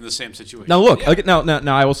probably would have in the same situation. Now look,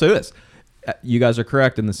 now I will say this: you guys are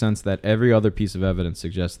correct in the sense that every other piece of evidence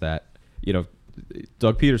suggests that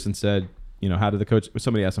Doug Peterson said, how did the coach?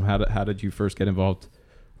 Somebody asked him how did you first get involved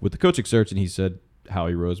with the coaching search, and he said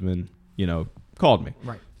Howie Roseman, called me.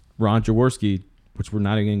 Right. Ron Jaworski, which we're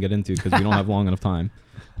not even going to get into because we don't have long enough time.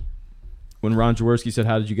 When Ron Jaworski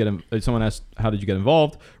said, someone asked, how did you get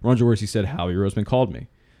involved? Ron Jaworski said, Howie Roseman called me.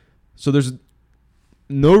 So there's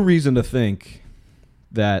no reason to think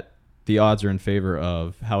that the odds are in favor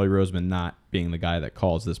of Howie Roseman not being the guy that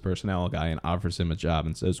calls this personnel guy and offers him a job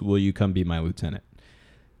and says, will you come be my lieutenant?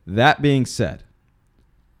 That being said,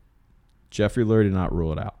 Jeffrey Lurie did not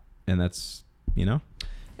rule it out. And that's,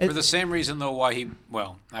 For the same reason, though,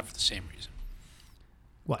 not for the same reason.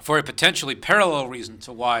 What? For a potentially parallel reason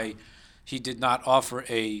to why he did not offer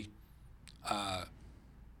a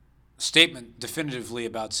statement definitively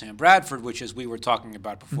about Sam Bradford, which, as we were talking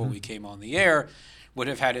about before we came on the air, would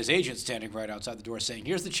have had his agent standing right outside the door saying,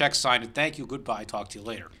 here's the check, sign it, thank you, goodbye, talk to you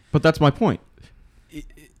later. But that's my point.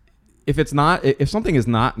 If something is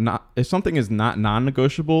not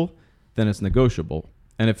non-negotiable, then it's negotiable.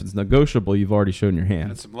 And if it's negotiable, you've already shown your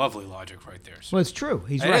hand. That's some lovely logic right there. So. Well, it's true.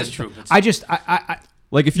 He's It right. is true, but- I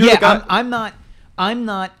like if you're the guy, I'm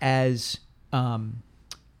not as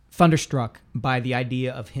thunderstruck by the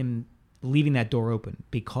idea of him leaving that door open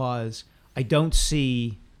because I don't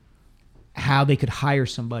see how they could hire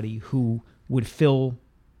somebody who would fill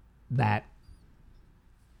that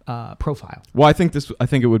profile. Well, I think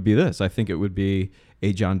it would be this. I think it would be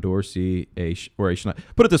a John Dorsey, or a Schneider.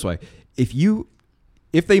 Put it this way: if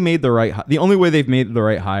they made the only way they've made the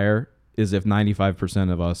right hire is if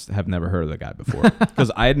 95% of us have never heard of the guy before.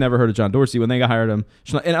 Because I had never heard of John Dorsey when they got hired him.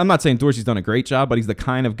 And I'm not saying Dorsey's done a great job, but he's the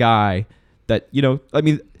kind of guy that, I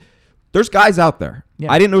mean, there's guys out there.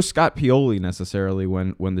 Yeah. I didn't know Scott Pioli necessarily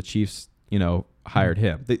when the Chiefs, hired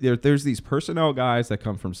him. There's these personnel guys that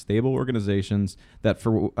come from stable organizations that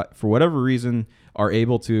for whatever reason are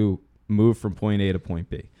able to move from point A to point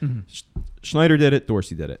B. Schneider did it.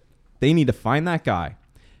 Dorsey did it. They need to find that guy.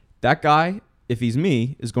 That guy, if he's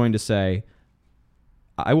me, is going to say,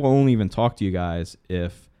 I will only even talk to you guys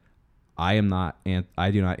if I do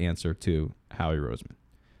not answer to Howie Roseman.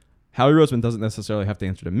 Howie Roseman doesn't necessarily have to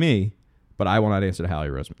answer to me, but I will not answer to Howie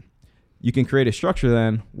Roseman. You can create a structure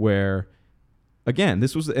then where, again,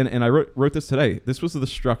 this was, and I wrote this today. This was the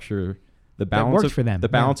structure, the balance worked for them. the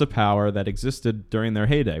balance of power that existed during their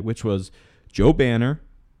heyday, which was Joe Banner,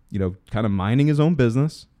 kind of minding his own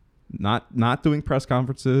business, not doing press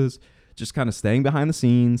conferences, just kind of staying behind the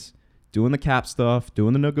scenes, doing the cap stuff,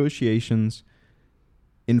 doing the negotiations,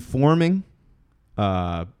 informing,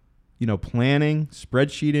 planning,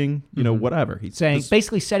 spreadsheeting, whatever. He's saying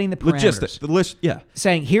basically setting the parameters. logistics, the list, yeah.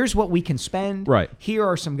 Saying, here's what we can spend. Right. Here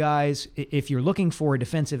are some guys. If you're looking for a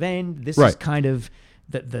defensive end, this is Right. kind of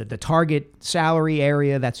the target salary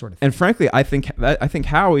area, that sort of thing. And frankly, I think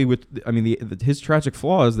Howie, his tragic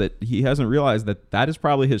flaw is that he hasn't realized that is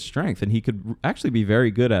probably his strength, and he could actually be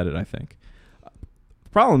very good at it. I think. The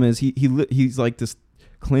problem is he's like this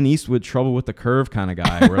Clint Eastwood trouble with the curve kind of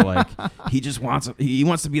guy, where like he wants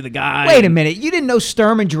to be the guy. Wait a minute. You didn't know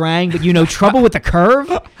Sturm and Drang, but you know Trouble with the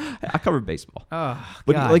Curve? I covered baseball. Oh,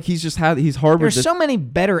 But God. like he's harbored. There's this, so many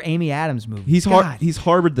better Amy Adams movies. he's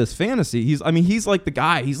harbored this fantasy. He's like the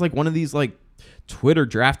guy. He's like one of these like Twitter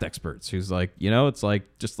draft experts who's like, it's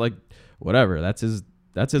like just like whatever. That's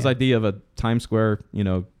his idea of a Times Square,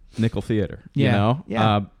 nickel theater. Yeah.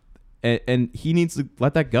 Yeah. And he needs to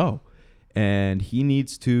let that go, and he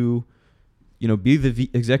needs to, be the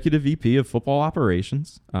executive VP of football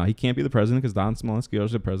operations. He can't be the president because Don Smolenski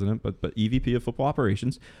is the president, but EVP of football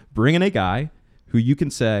operations. Bring in a guy who you can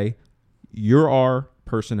say, you're our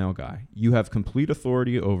personnel guy. You have complete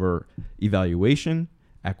authority over evaluation,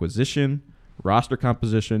 acquisition, roster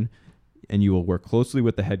composition, and you will work closely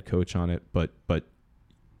with the head coach on it. But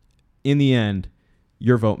in the end,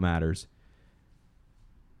 your vote matters.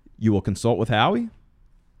 You will consult with Howie.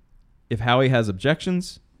 If Howie has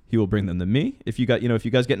objections, he will bring them to me. If you guys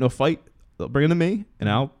get in a fight, they'll bring them to me, and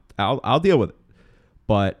I'll deal with it.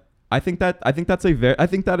 But I think that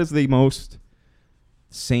is the most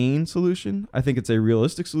sane solution. I think it's a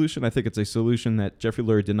realistic solution. I think it's a solution that Jeffrey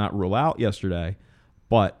Lurie did not rule out yesterday.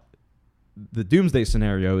 But the doomsday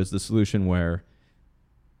scenario is the solution where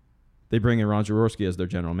they bring in Ron Jaworski as their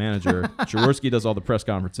general manager. Jaworski does all the press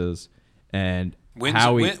conferences, and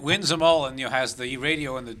wins them all, and has the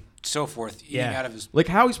radio and the so forth eating out of his like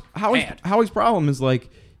Howie's hand. problem is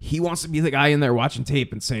like he wants to be the guy in there watching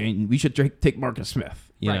tape and saying we should take Marcus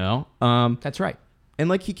Smith. You know, That's right. and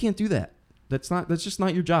like he can't do that. That's just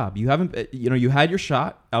not your job. You haven't, you had your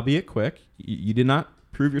shot, albeit quick. You did not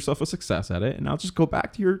prove yourself a success at it, and now just go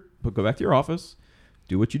back to your office,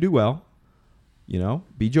 do what you do well.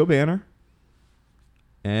 Be Joe Banner,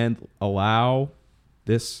 and allow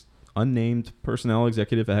this unnamed personnel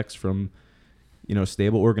executive X from,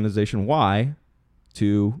 stable organization Y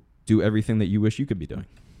to do everything that you wish you could be doing.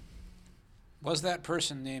 Was that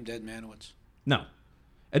person named Ed Manowitz? No.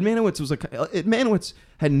 Ed Manowitz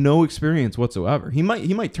had no experience whatsoever. He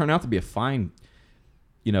might turn out to be a fine,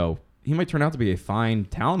 he might turn out to be a fine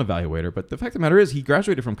talent evaluator, but the fact of the matter is he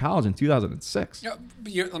graduated from college in 2006.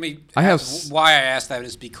 Why I asked that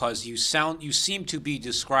is because you seem to be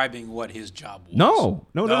describing what his job was. No.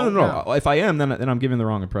 If I am, then I'm giving the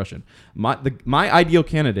wrong impression. My ideal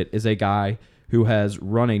candidate is a guy who has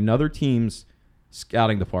run another team's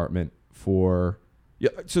scouting department for. Yeah.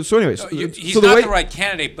 So anyway, he's not the right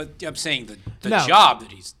candidate, but I'm saying the job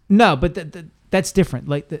that he's. No, but that's different.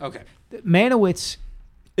 Like Okay. Manowitz.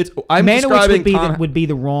 Manowitz would be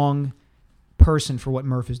the wrong person for what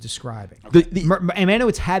Murph is describing. And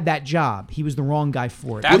Manowitz had that job. He was the wrong guy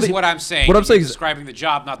for it. That's what I'm saying. What I'm saying is describing the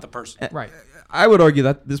job, not the person. Right. I would argue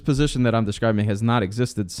that this position that I'm describing has not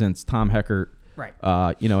existed since Tom Heckert. Right.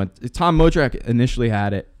 And Tom Modrak initially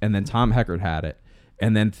had it, and then Tom Heckert had it,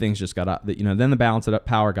 and then things just got out. Then the balance of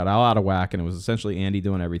power got all out of whack, and it was essentially Andy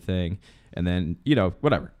doing everything, and then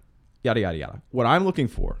whatever, yada yada yada. What I'm looking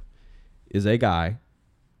for is a guy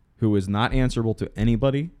who is not answerable to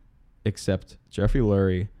anybody except Jeffrey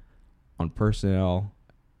Lurie on personnel,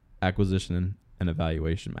 acquisition, and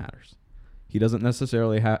evaluation matters. He doesn't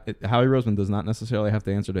necessarily have Howie Roseman does not necessarily have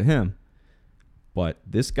to answer to him, but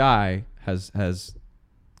this guy has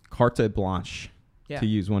carte blanche, Yeah. to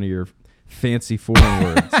use one of your fancy foreign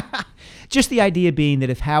words. Just the idea being that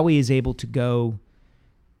if Howie is able to go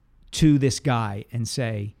to this guy and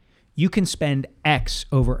say, you can spend X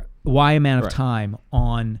over Y amount of Right. time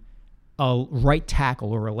on a right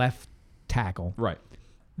tackle or a left tackle, Right.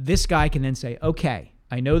 this guy can then say, okay,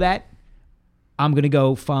 I know that. I'm going to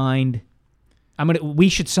go we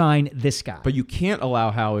should sign this guy. But you can't allow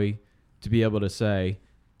Howie to be able to say,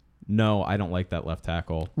 no, I don't like that left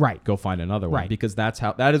tackle. Right. Go find another one. Right. Because that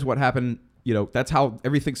is what happened. That's how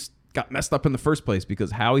everything's got messed up in the first place,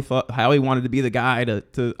 because Howie wanted to be the guy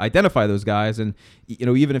to identify those guys. And,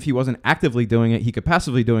 even if he wasn't actively doing it, he could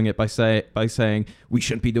passively doing it by saying, we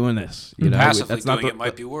shouldn't be doing this. Passively That's not doing it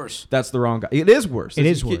might be worse. That's the wrong guy. It is worse. It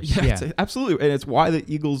is worse, it's- yeah. absolutely. And it's why the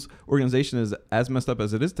Eagles organization is as messed up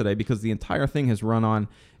as it is today, because the entire thing has run on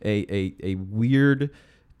a weird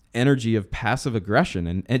energy of passive aggression.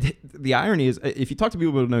 And the irony is, if you talk to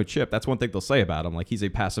people who know Chip, that's one thing they'll say about him. Like, he's a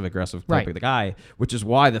passive aggressive type Right. of the guy, which is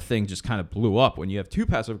why the thing just kind of blew up when you have two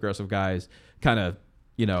passive aggressive guys kind of,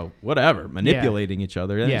 whatever, manipulating each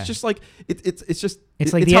other. And Yeah. it's just like, it's just,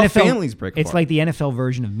 it's like it's the how NFL families break apart. It's like the NFL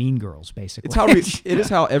version of Mean Girls, basically. It's how it is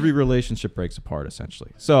how every relationship breaks apart,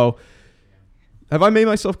 essentially. So, have I made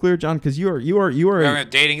myself clear, John? Because you are We're having a, a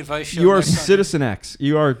dating advice show. you are next Sunday? Citizen X.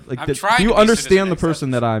 You are like. I'm Do trying you to be understand the Citizen X,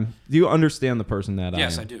 person that I'm? Do you understand the person that I am?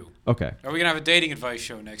 Yes, I do. Okay. Are we gonna have a dating advice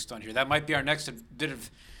show next on here? That might be our next bit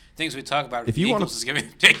of things we talk about. If the you wanna- Eagles is giving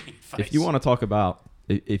dating advice. If you want to talk about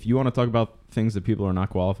things that people are not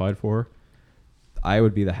qualified for, I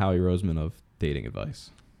would be the Howie Roseman of dating advice.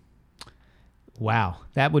 Wow.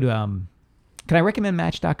 That would can I recommend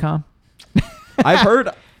Match.com? I've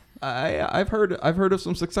heard of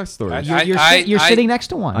some success stories. You're sitting next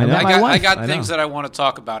to one. I know. met my I wife. got I things know. that I want to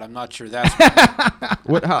talk about. I'm not sure that's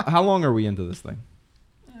How long are we into this thing?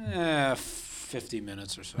 50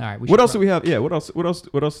 minutes or so. All right. What else do we have? Yeah. What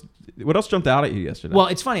else jumped out at you yesterday? Well,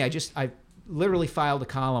 it's funny. I literally filed a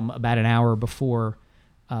column about an hour before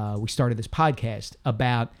we started this podcast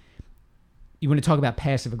about, you want to talk about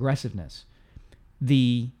passive aggressiveness.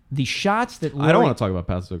 The shots that Laurie, I don't want to talk about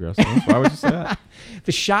passive aggressiveness. Why would you say that?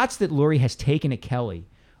 the shots that Laurie has taken at Kelly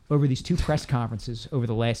over these two press conferences over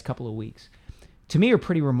the last couple of weeks, to me, are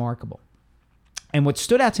pretty remarkable. And what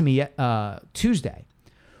stood out to me Tuesday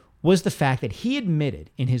was the fact that he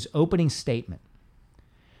admitted in his opening statement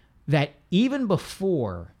that even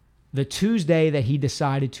before the Tuesday that he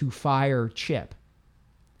decided to fire Chip,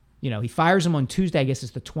 he fires him on Tuesday, I guess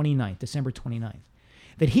it's the 29th, December 29th,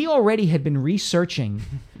 that he already had been researching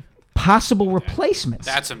possible replacements.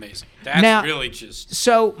 That's amazing. That's Now- really just.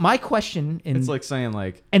 So my question, It's like saying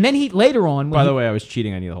and then he later on, when by he- the way, I was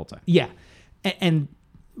cheating on you the whole time. yeah, and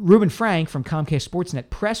Reuben Frank from Comcast Sportsnet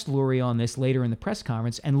pressed Laurie on this later in the press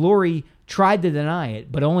conference, and Laurie tried to deny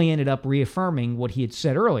it, but only ended up reaffirming what he had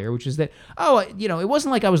said earlier, which is that, it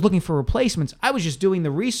wasn't like I was looking for replacements. I was just doing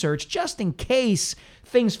the research just in case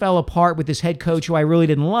things fell apart with this head coach who I really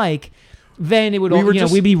didn't like. Then it would,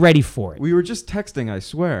 we'd be ready for it. We were just texting, I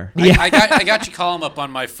swear. I got your column up on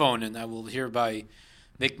my phone, and I will hereby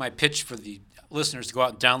make my pitch for the listeners to go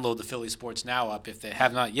out and download the Philly Sports Now app if they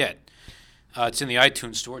have not yet. It's in the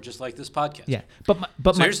iTunes store, just like this podcast. Yeah,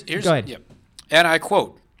 Here's, go ahead. Yeah. And I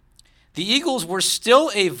quote, "The Eagles were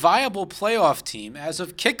still a viable playoff team as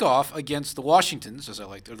of kickoff against the Washingtons, or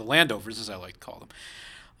the Landovers, as I like to call them,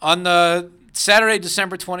 on the Saturday,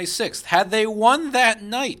 December 26th. Had they won that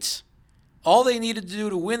night, all they needed to do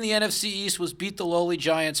to win the NFC East was beat the lowly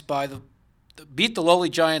Giants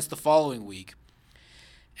the following week.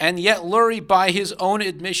 And yet Lurie, by his own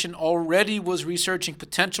admission, already was researching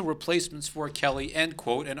potential replacements for Kelly," end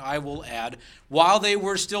quote, and I will add, while they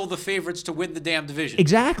were still the favorites to win the damn division.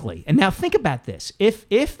 Exactly. And now think about this: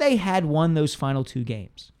 if they had won those final two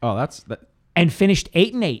games Oh, that. and finished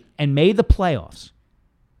 8-8 and made the playoffs,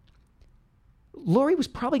 Laurie was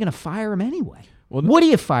probably going to fire him anyway. Well, Would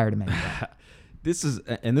he have fired him anyway? This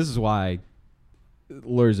is why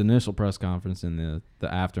Lurie's initial press conference in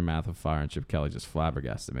the aftermath of firing Chip Kelly just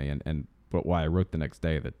flabbergasted me, but why I wrote the next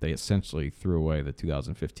day that they essentially threw away the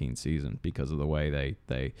 2015 season because of the way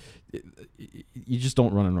you just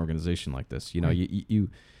don't run an organization like this. You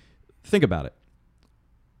think about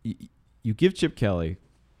it. You give Chip Kelly.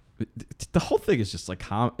 The whole thing is just like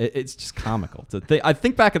it's just comical. I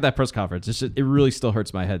think back at that press conference. It really still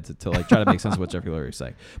hurts my head to like try to make sense of what Jeffrey Lurie is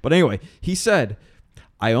saying. But anyway, he said,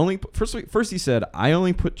 first he said, I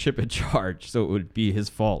only put Chip in charge so it would be his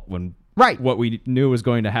fault when what we knew was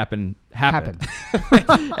going to happen happened.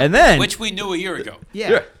 And then, which we knew a year ago.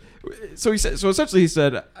 Yeah. So essentially he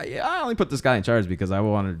said, I only put this guy in charge because I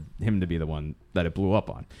wanted him to be the one that it blew up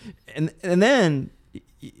on. And then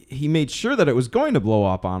he made sure that it was going to blow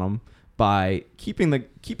up on him by keeping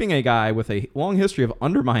a guy with a long history of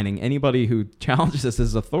undermining anybody who challenges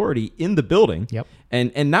his authority in the building. Yep.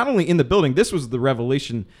 And not only in the building, this was the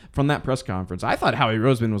revelation from that press conference. I thought Howie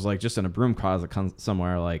Roseman was like just in a broom closet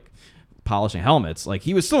somewhere, like polishing helmets. Like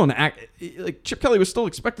he was still like Chip Kelly was still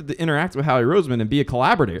expected to interact with Howie Roseman and be a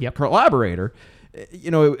collaborator.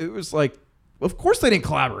 You know, it was like, of course they didn't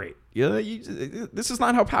collaborate. This is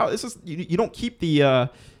not how power. This is you don't keep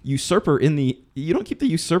the usurper in the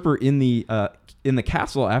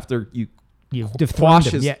castle after you dethroned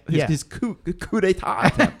quash him. his coup d'état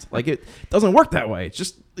attempt. Like it doesn't work that way.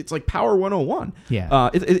 It's like Power 101. Yeah.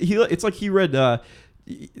 It's like he read the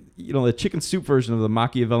chicken soup version of the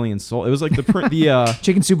Machiavellian Soul. It was like the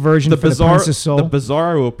chicken soup version for the Prince's Soul. The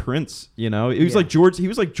Bizarro Prince. You know, it was like George. He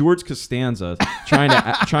was like George Costanza trying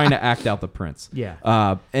to act out the prince.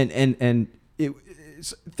 Yeah.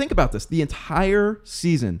 Think about this. The entire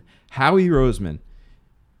season, Howie Roseman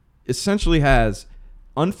essentially has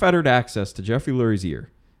unfettered access to Jeffrey Lurie's ear.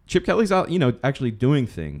 Chip Kelly's out, actually doing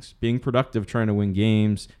things, being productive, trying to win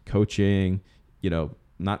games, coaching,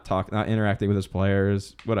 not interacting with his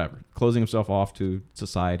players, whatever, closing himself off to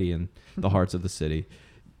society and the hearts of the city.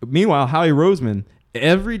 Meanwhile, Howie Roseman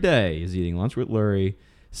every day is eating lunch with Lurie,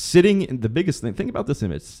 sitting in the biggest thing. Think about this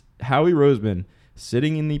image. Howie Roseman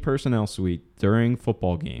sitting in the personnel suite during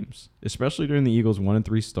football games, especially during the Eagles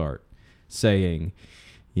 1-3 start, saying,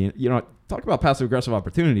 talk about passive aggressive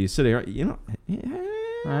opportunities, sitting, see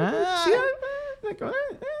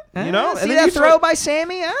that throw by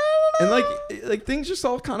Sammy? And like things just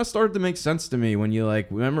all kind of started to make sense to me when you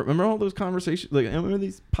remember all those conversations, remember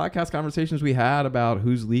these podcast conversations we had about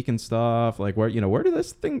who's leaking stuff, like where did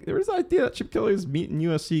this idea that Chip Kelly is meeting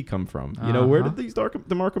USC come from? Where did these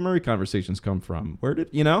DeMarco Murray conversations come from? Where did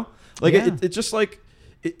it's just like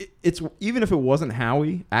it's even if it wasn't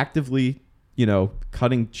Howie actively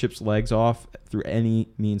cutting Chip's legs off through any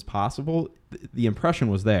means possible, the impression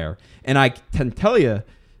was there, and I can tell you.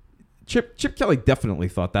 Chip Kelly definitely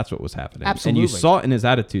thought that's what was happening. Absolutely. And you saw it in his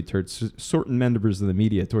attitude towards certain members of the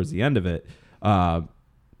media towards the end of it. Did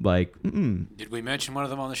we mention one of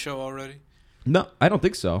them on the show already? No, I don't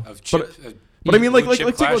think so. Of Chip, but I mean,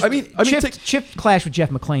 Chip clashed with Jeff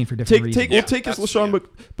McClain for different reasons. Take Sean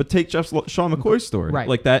McCoy's story, right?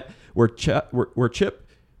 Like that, where Chip,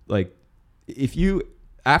 like, if you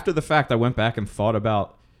after the fact, I went back and thought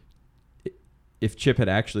about if Chip had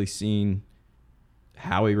actually seen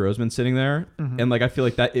Howie Roseman sitting there, and like I feel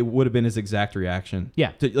like that it would have been his exact reaction.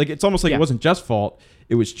 Yeah, it's almost like it wasn't Jeff's fault.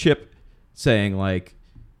 It was Chip saying like,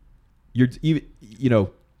 we're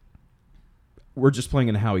just playing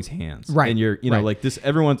in Howie's hands, right? And you're like this.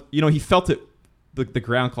 Everyone's he felt it, the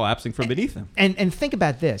ground collapsing from beneath him. And think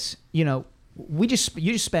about this. You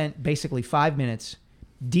just spent basically 5 minutes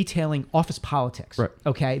detailing office politics. Right.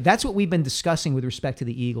 Okay, that's what we've been discussing with respect to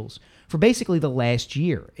the Eagles for basically the last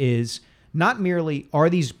year. Is not merely are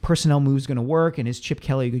these personnel moves going to work and is Chip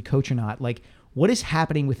Kelly a good coach or not? Like, what is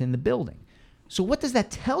happening within the building? So what does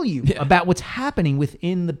that tell you about what's happening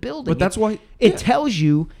within the building? But that's why it tells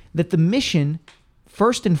you that the mission,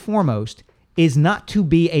 first and foremost, is not to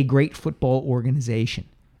be a great football organization.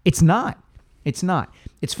 It's not. It's not.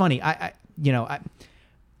 It's funny.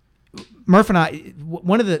 Murph and I,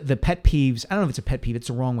 one of the pet peeves, I don't know if it's a pet peeve, it's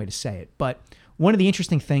the wrong way to say it, but one of the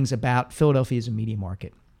interesting things about Philadelphia as a media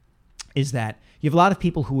market is that you have a lot of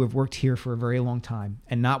people who have worked here for a very long time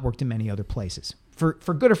and not worked in many other places, for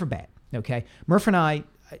good or for bad, okay? Murph and I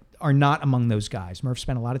are not among those guys. Murph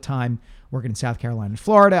spent a lot of time working in South Carolina and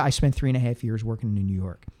Florida. I spent 3.5 years working in New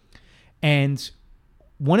York. And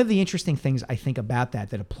one of the interesting things I think about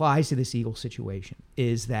that applies to this Eagle situation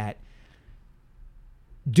is that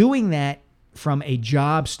doing that from a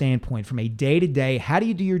job standpoint, from a day-to-day, how do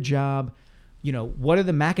you do your job? What are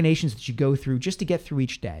the machinations that you go through just to get through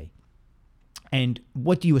each day? And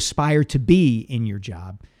what do you aspire to be in your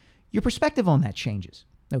job? Your perspective on that changes,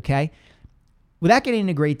 okay? Without getting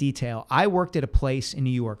into great detail, I worked at a place in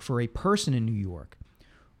New York for a person in New York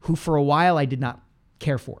who for a while I did not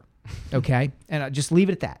care for, okay? And I'll just leave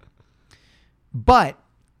it at that. But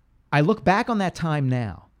I look back on that time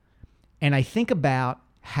now, and I think about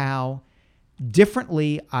how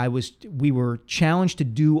differently we were challenged to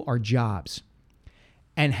do our jobs,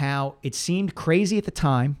 and how it seemed crazy at the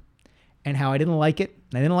time, and how I didn't like it.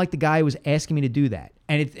 I didn't like the guy who was asking me to do that.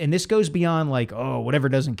 And this goes beyond like, whatever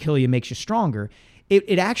doesn't kill you makes you stronger.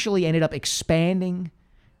 It actually ended up expanding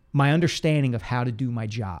my understanding of how to do my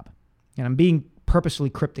job. And I'm being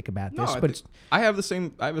purposely cryptic about this, but I have the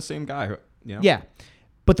same guy. Yeah.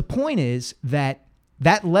 But the point is that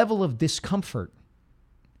level of discomfort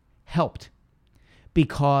helped,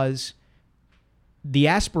 because the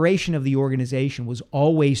aspiration of the organization was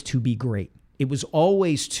always to be great. It was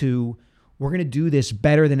always we're going to do this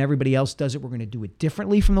better than everybody else does it. We're going to do it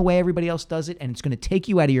differently from the way everybody else does it. And it's going to take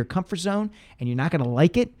you out of your comfort zone, and you're not going to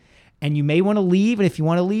like it. And you may want to leave. And if you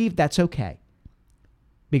want to leave, that's okay.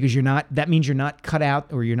 Because that means you're not cut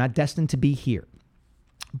out, or you're not destined to be here.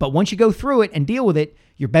 But once you go through it and deal with it,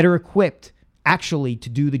 you're better equipped actually to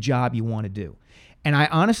do the job you want to do. And I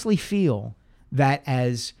honestly feel that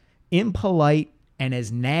as impolite and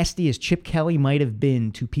as nasty as Chip Kelly might have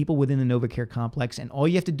been to people within the NovaCare complex, and all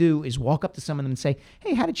you have to do is walk up to some of them and say,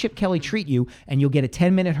 hey, how did Chip Kelly treat you? And you'll get a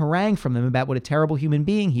 10-minute harangue from them about what a terrible human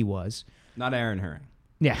being he was. Not Aaron Herring.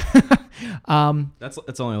 Yeah.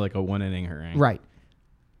 That's only like a one-inning harangue. Right.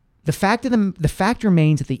 The fact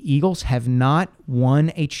remains that the Eagles have not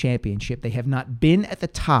won a championship. They have not been at the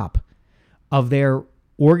top of their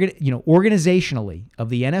organizationally of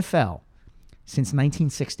the NFL since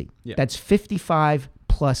 1960. Yeah. That's 55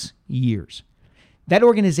 plus years. That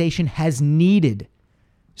organization has needed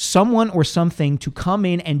someone or something to come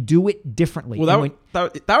in and do it differently. Well,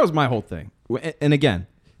 that was my whole thing. And again,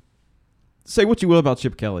 say what you will about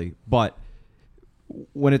Chip Kelly, but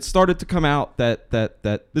when it started to come out that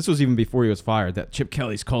this was even before he was fired, that Chip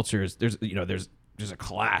Kelly's culture is there's a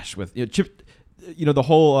clash with Chip, the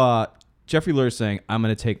whole Jeffrey Lurie saying, I'm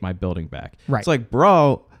going to take my building back. Right. It's like,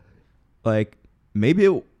 bro, like maybe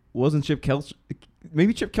it wasn't Chip Kelly.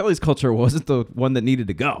 Maybe Chip Kelly's culture wasn't the one that needed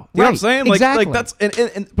to go. You know what I'm saying? Exactly. Like that's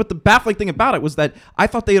but the baffling thing about it was that I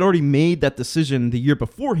thought they had already made that decision the year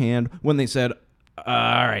beforehand when they said, all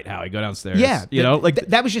right, Howie, go downstairs. Yeah, like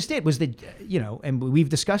that was just it. Was that and we've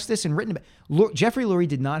discussed this and written about. Jeffrey Lurie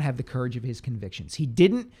did not have the courage of his convictions. He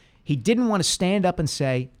didn't want to stand up and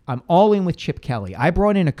say, "I'm all in with Chip Kelly." I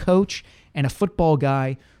brought in a coach and a football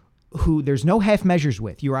guy who there's no half measures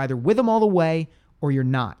with. You're either with him all the way or you're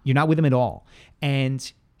not. You're not with him at all.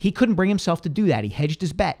 And he couldn't bring himself to do that. He hedged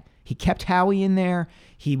his bet. He kept Howie in there.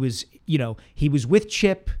 He was with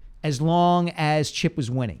Chip as long as Chip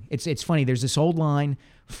was winning. It's funny. There's this old line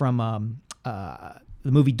from the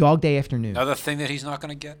movie Dog Day Afternoon. Another thing that he's not going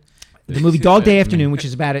to get? The movie Dog Day Afternoon, which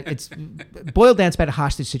is about it's boiled down, it's about a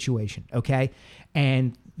hostage situation, okay?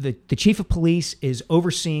 And the chief of police is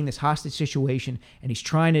overseeing this hostage situation, and he's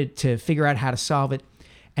trying to figure out how to solve it.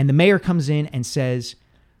 And the mayor comes in and says,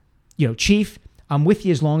 Chief, I'm with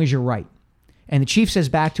you as long as you're right. And the chief says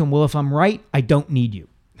back to him, well, if I'm right, I don't need you.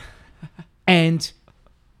 And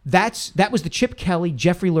that was the Chip Kelly,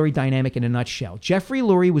 Jeffrey Lurie dynamic in a nutshell. Jeffrey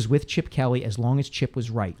Lurie was with Chip Kelly as long as Chip was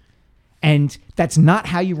right. And that's not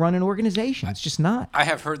how you run an organization. It's just not. I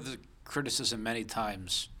have heard the criticism many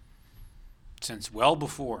times since well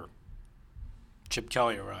before Chip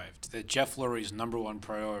Kelly arrived that Jeff Lurie's number one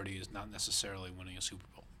priority is not necessarily winning a Super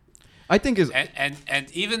Bowl. I think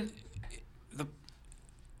and even the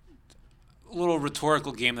little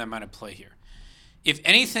rhetorical game that I'm going to play here. If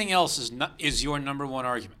anything else is your number one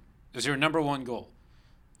argument, is your number one goal,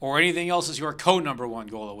 or anything else is your co-number one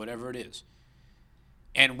goal, or whatever it is,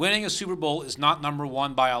 and winning a Super Bowl is not number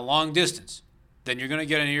one by a long distance, then you're going to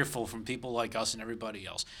get an earful from people like us and everybody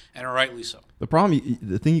else, and rightly so.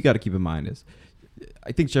 The thing you got to keep in mind is,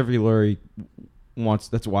 I think Jeffrey Lurie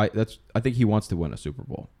I think he wants to win a Super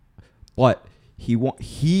Bowl, but he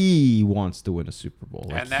wants to win a Super Bowl.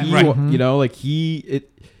 Like And that, right.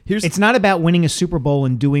 It's not about winning a Super Bowl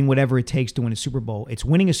and doing whatever it takes to win a Super Bowl. It's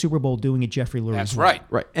winning a Super Bowl doing it Jeffrey Lurie's That's way. right.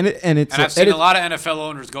 Right. And I've seen a lot of NFL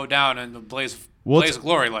owners go down in the blaze of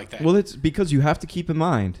glory like that. Well, it's because you have to keep in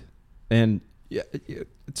mind, and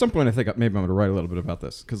at some point I think maybe I'm going to write a little bit about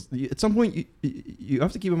this, because at some point you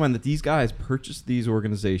have to keep in mind that these guys purchased these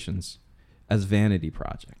organizations as vanity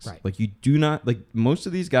projects. Right. Like, you do not, like, most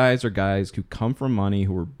of these guys are guys who come from money,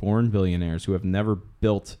 who were born billionaires, who have never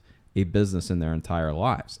built a business in their entire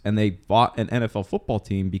lives. And they bought an NFL football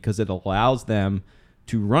team because it allows them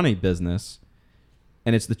to run a business,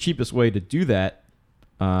 and it's the cheapest way to do that,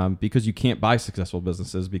 because you can't buy successful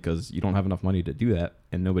businesses because you don't have enough money to do that,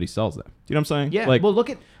 and nobody sells them. Do you know what I'm saying? Yeah. Like, well,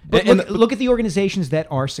 look at the organizations that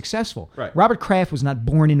are successful. Right. Robert Kraft was not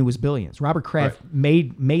born into his billions. Robert Kraft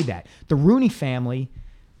made that. The Rooney family,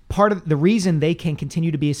 part of the reason they can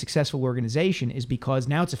continue to be a successful organization is because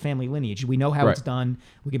now it's a family lineage. We know how it's done.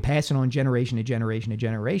 We can pass it on generation to generation to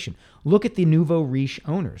generation. Look at the nouveau riche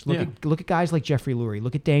owners. Look at guys like Jeffrey Lurie.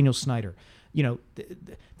 Look at Daniel Snyder.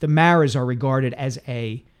 The Maras are regarded as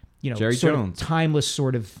a Jerry sort Jones. of timeless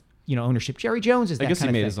sort of ownership. Jerry Jones is that I guess kind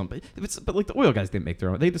he made of his thing. own, but like the oil guys didn't make their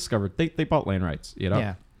own. They discovered they bought land rights.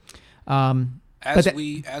 Yeah. As but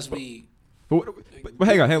we But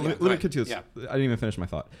hang on, Yeah, let go me ahead. continue this. Yeah. I didn't even finish my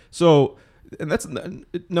thought. So and that's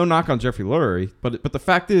no knock on Jeffrey Lurie, but the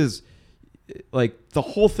fact is, like, the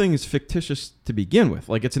whole thing is fictitious to begin with.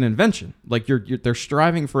 Like, it's an invention. Like, they're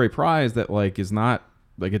striving for a prize that, like, is not,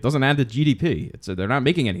 like, it doesn't add to GDP. They're not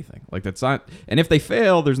making anything. Like, that's not. And if they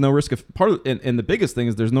fail, there's no risk of and the biggest thing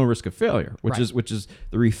is there's no risk of failure, which is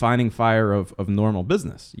the refining fire of normal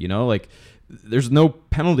business. You know, like, there's no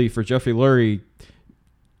penalty for Jeffrey Lurie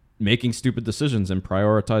making stupid decisions and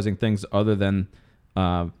prioritizing things other than,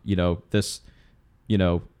 this,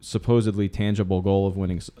 supposedly tangible goal of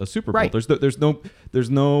winning a Super Bowl. Right. There's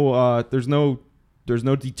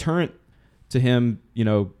no deterrent to him,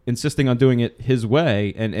 insisting on doing it his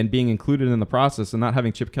way and being included in the process and not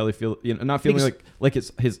having Chip Kelly feel, not feeling like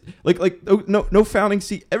it's his, no founding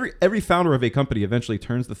seat. Every founder of a company eventually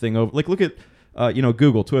turns the thing over. Like, look at,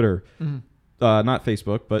 Google, Twitter, not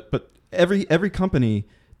Facebook, but every company,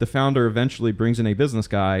 the founder eventually brings in a business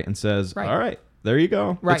guy and says, all right, there you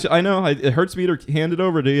go. Right. I know it hurts me to hand it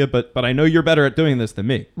over to you, but I know you're better at doing this than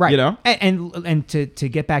me. Right. And to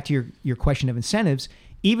get back to your question of incentives,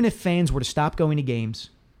 even if fans were to stop going to games,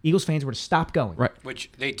 Eagles fans were to stop going. Right.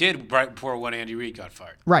 Which they did right before when Andy Reid got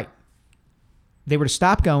fired. Right. They were to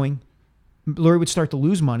stop going. Lurie would start to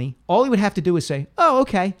lose money. All he would have to do is say, oh,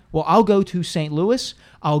 okay, well, I'll go to St. Louis.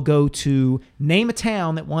 I'll go to name a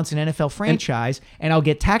town that wants an NFL franchise, and I'll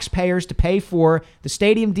get taxpayers to pay for the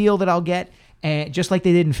stadium deal that I'll get, and just like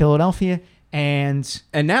they did in Philadelphia. And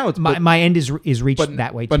now it's my end is reached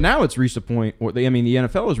that way too. But now it's reached a point where the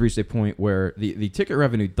NFL has reached a point where the ticket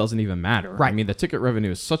revenue doesn't even matter. Right. I mean, the ticket revenue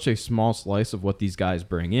is such a small slice of what these guys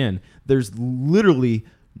bring in. There's literally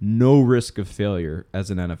no risk of failure as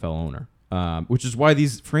an NFL owner. Which is why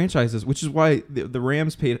these franchises, which is why the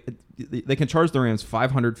Rams they can charge the Rams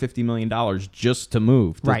 $550 million just to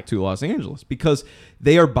move to Los Angeles, because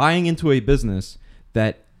they are buying into a business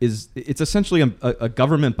that it's essentially a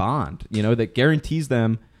government bond, that guarantees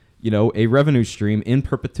them, a revenue stream in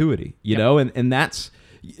perpetuity, and that's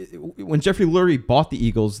when Jeffrey Lurie bought the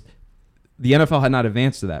Eagles. The NFL had not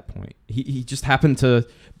advanced to that point. He just happened to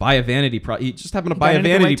buy a vanity He just happened to buy a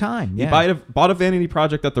vanity time. Yeah. He bought a vanity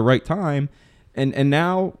project at the right time, and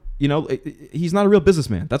now he's not a real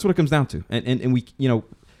businessman. That's what it comes down to. And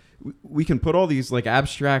we can put all these like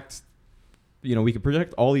abstract, we can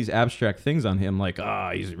project all these abstract things on him, like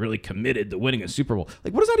he's really committed to winning a Super Bowl.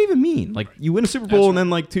 Like, what does that even mean? Like, you win a Super Bowl and then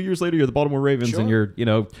like 2 years later you're the Baltimore Ravens and you're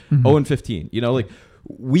 0-15. Like,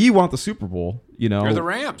 we want the Super Bowl. You're the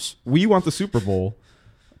Rams. We want the Super Bowl,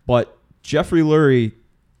 but Jeffrey Lurie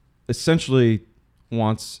essentially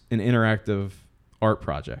wants an interactive art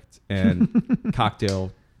project and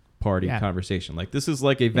cocktail party conversation. Like, this is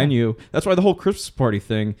like a venue. That's why the whole Christmas party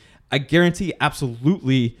thing, I guarantee,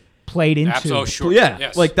 absolutely played into. Absolutely, sure. Yeah,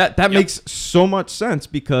 yes. like that makes so much sense,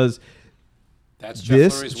 because that's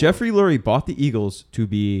Jeffrey Lurie bought the Eagles to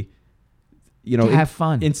be, to have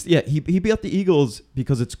fun. He bought the Eagles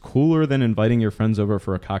because it's cooler than inviting your friends over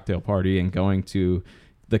for a cocktail party and going to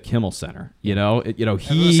the Kimmel Center. Having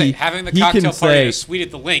the cocktail party at a suite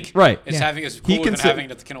at the Link, right? Is having is cooler than having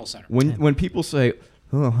it at the Kimmel Center. When people say,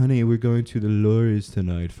 "Oh, honey, we're going to the Lurie's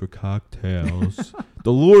tonight for cocktails,"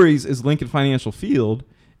 the Lurie's is Lincoln Financial Field,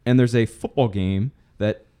 and there's a football game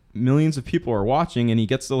that millions of people are watching, and he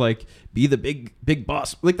gets to like be the big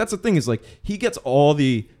boss. Like, that's the thing, is like he gets all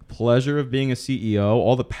the pleasure of being a CEO,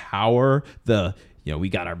 all the power, we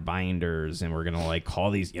got our binders and we're gonna like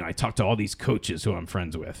call these, I talked to all these coaches who I'm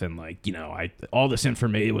friends with, and like, all this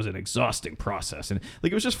information was an exhausting process, and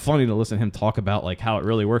like it was just funny to listen to him talk about like how it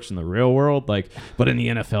really works in the real world, like, but in the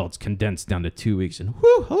NFL it's condensed down to 2 weeks, and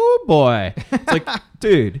whoo, oh boy, it's like,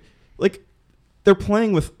 dude, like, they're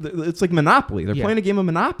playing with, it's like Monopoly. They're playing a game of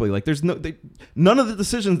Monopoly. Like, there's none of the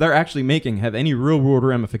decisions they're actually making have any real world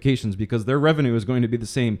ramifications, because their revenue is going to be the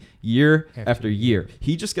same year after year.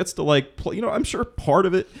 He just gets to like play, I'm sure part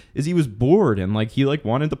of it is he was bored and like he like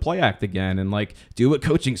wanted to play act again and like do a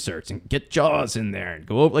coaching search and get Jaws in there and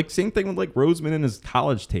go over, like, same thing with like Roseman and his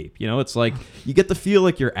college tape. It's like you get to feel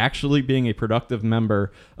like you're actually being a productive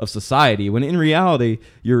member of society, when in reality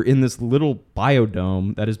you're in this little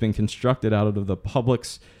biodome that has been constructed out of the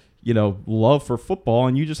public's love for football,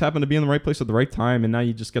 and you just happen to be in the right place at the right time, and now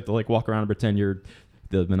you just get to like walk around and pretend you're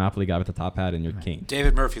the Monopoly guy with the top hat and your cane.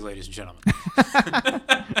 David Murphy, ladies and gentlemen.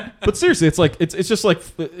 But seriously, it's like it's just like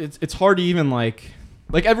it's hard to even like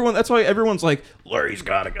everyone. That's why everyone's like, Lurie's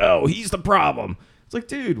gotta go, he's the problem. It's like,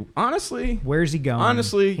 dude, honestly, where's he going?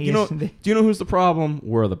 Honestly, do you know who's the problem?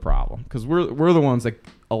 We're the problem, because we're the ones that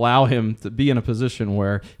allow him to be in a position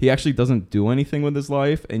where he actually doesn't do anything with his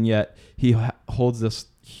life, and yet he holds this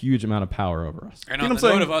huge amount of power over us. And on the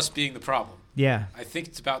note of us being the problem, Yeah. I think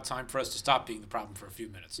it's about time for us to stop being the problem for a few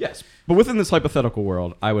minutes. Yes, but within this hypothetical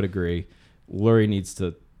world, I would agree. Lurie needs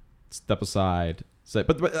to step aside.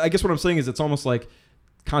 But I guess what I'm saying is it's almost like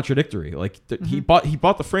contradictory. Like he bought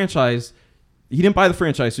the franchise. He didn't buy the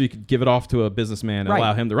franchise so he could give it off to a businessman and Right.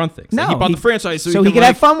 allow him to run things. No, Like, he bought the franchise so he can could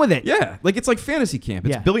have fun with it. Yeah, like it's like fantasy camp.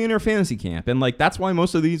 It's Yeah. billionaire fantasy camp, and like that's why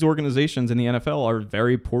most of these organizations in the NFL are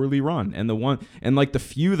very poorly run. And the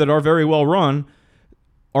few that are very well run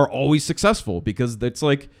are always successful because it's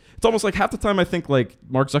almost like half the time I think like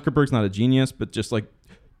Mark Zuckerberg's not a genius, but just like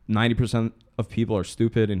 90% of people are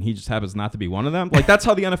stupid, and he just happens not to be one of them. Like that's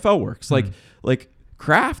how the NFL works. Like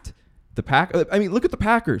Kraft. The Pack. I mean, look at the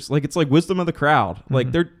Packers. Like it's like wisdom of the crowd.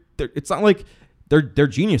 Like they're. It's not like they're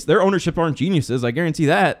genius. Their ownership aren't geniuses. I guarantee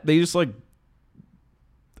that. They just like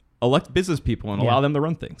elect business people and allow them to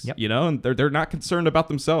run things. Yep. You know, and they're not concerned about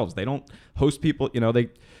themselves. They don't host people. You know, they.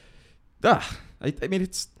 I mean,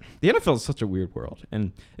 it's the NFL is such a weird world,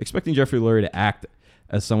 and expecting Jeffrey Lurie to act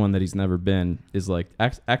as someone that he's never been is like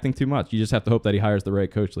acting too much. You just have to hope that he hires the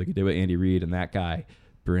right coach, like he did with Andy Reid, and that guy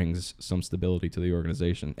brings some stability to the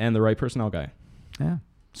organization and the right personnel guy. Yeah.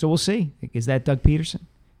 So we'll see. Is that Doug Peterson?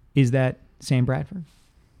 Is that Sam Bradford?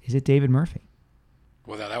 Is it David Murphy?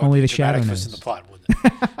 Well, that would Only be the a shadow dramatic twist in knows. the plot, wouldn't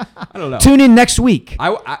it? I don't know. Tune in next week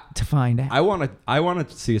I to find out. I want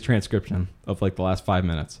to see a transcription of like the last 5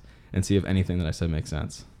 minutes and see if anything that I said makes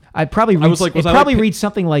sense. I'd probably read, read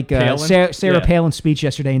something like Palin? Sarah Yeah. Palin's speech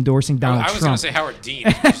yesterday endorsing Donald I was Trump. going to say Howard Dean.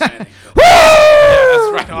 If you said anything. Yeah,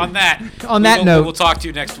 that's right. On that On that note. we'll talk to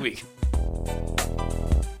you next week.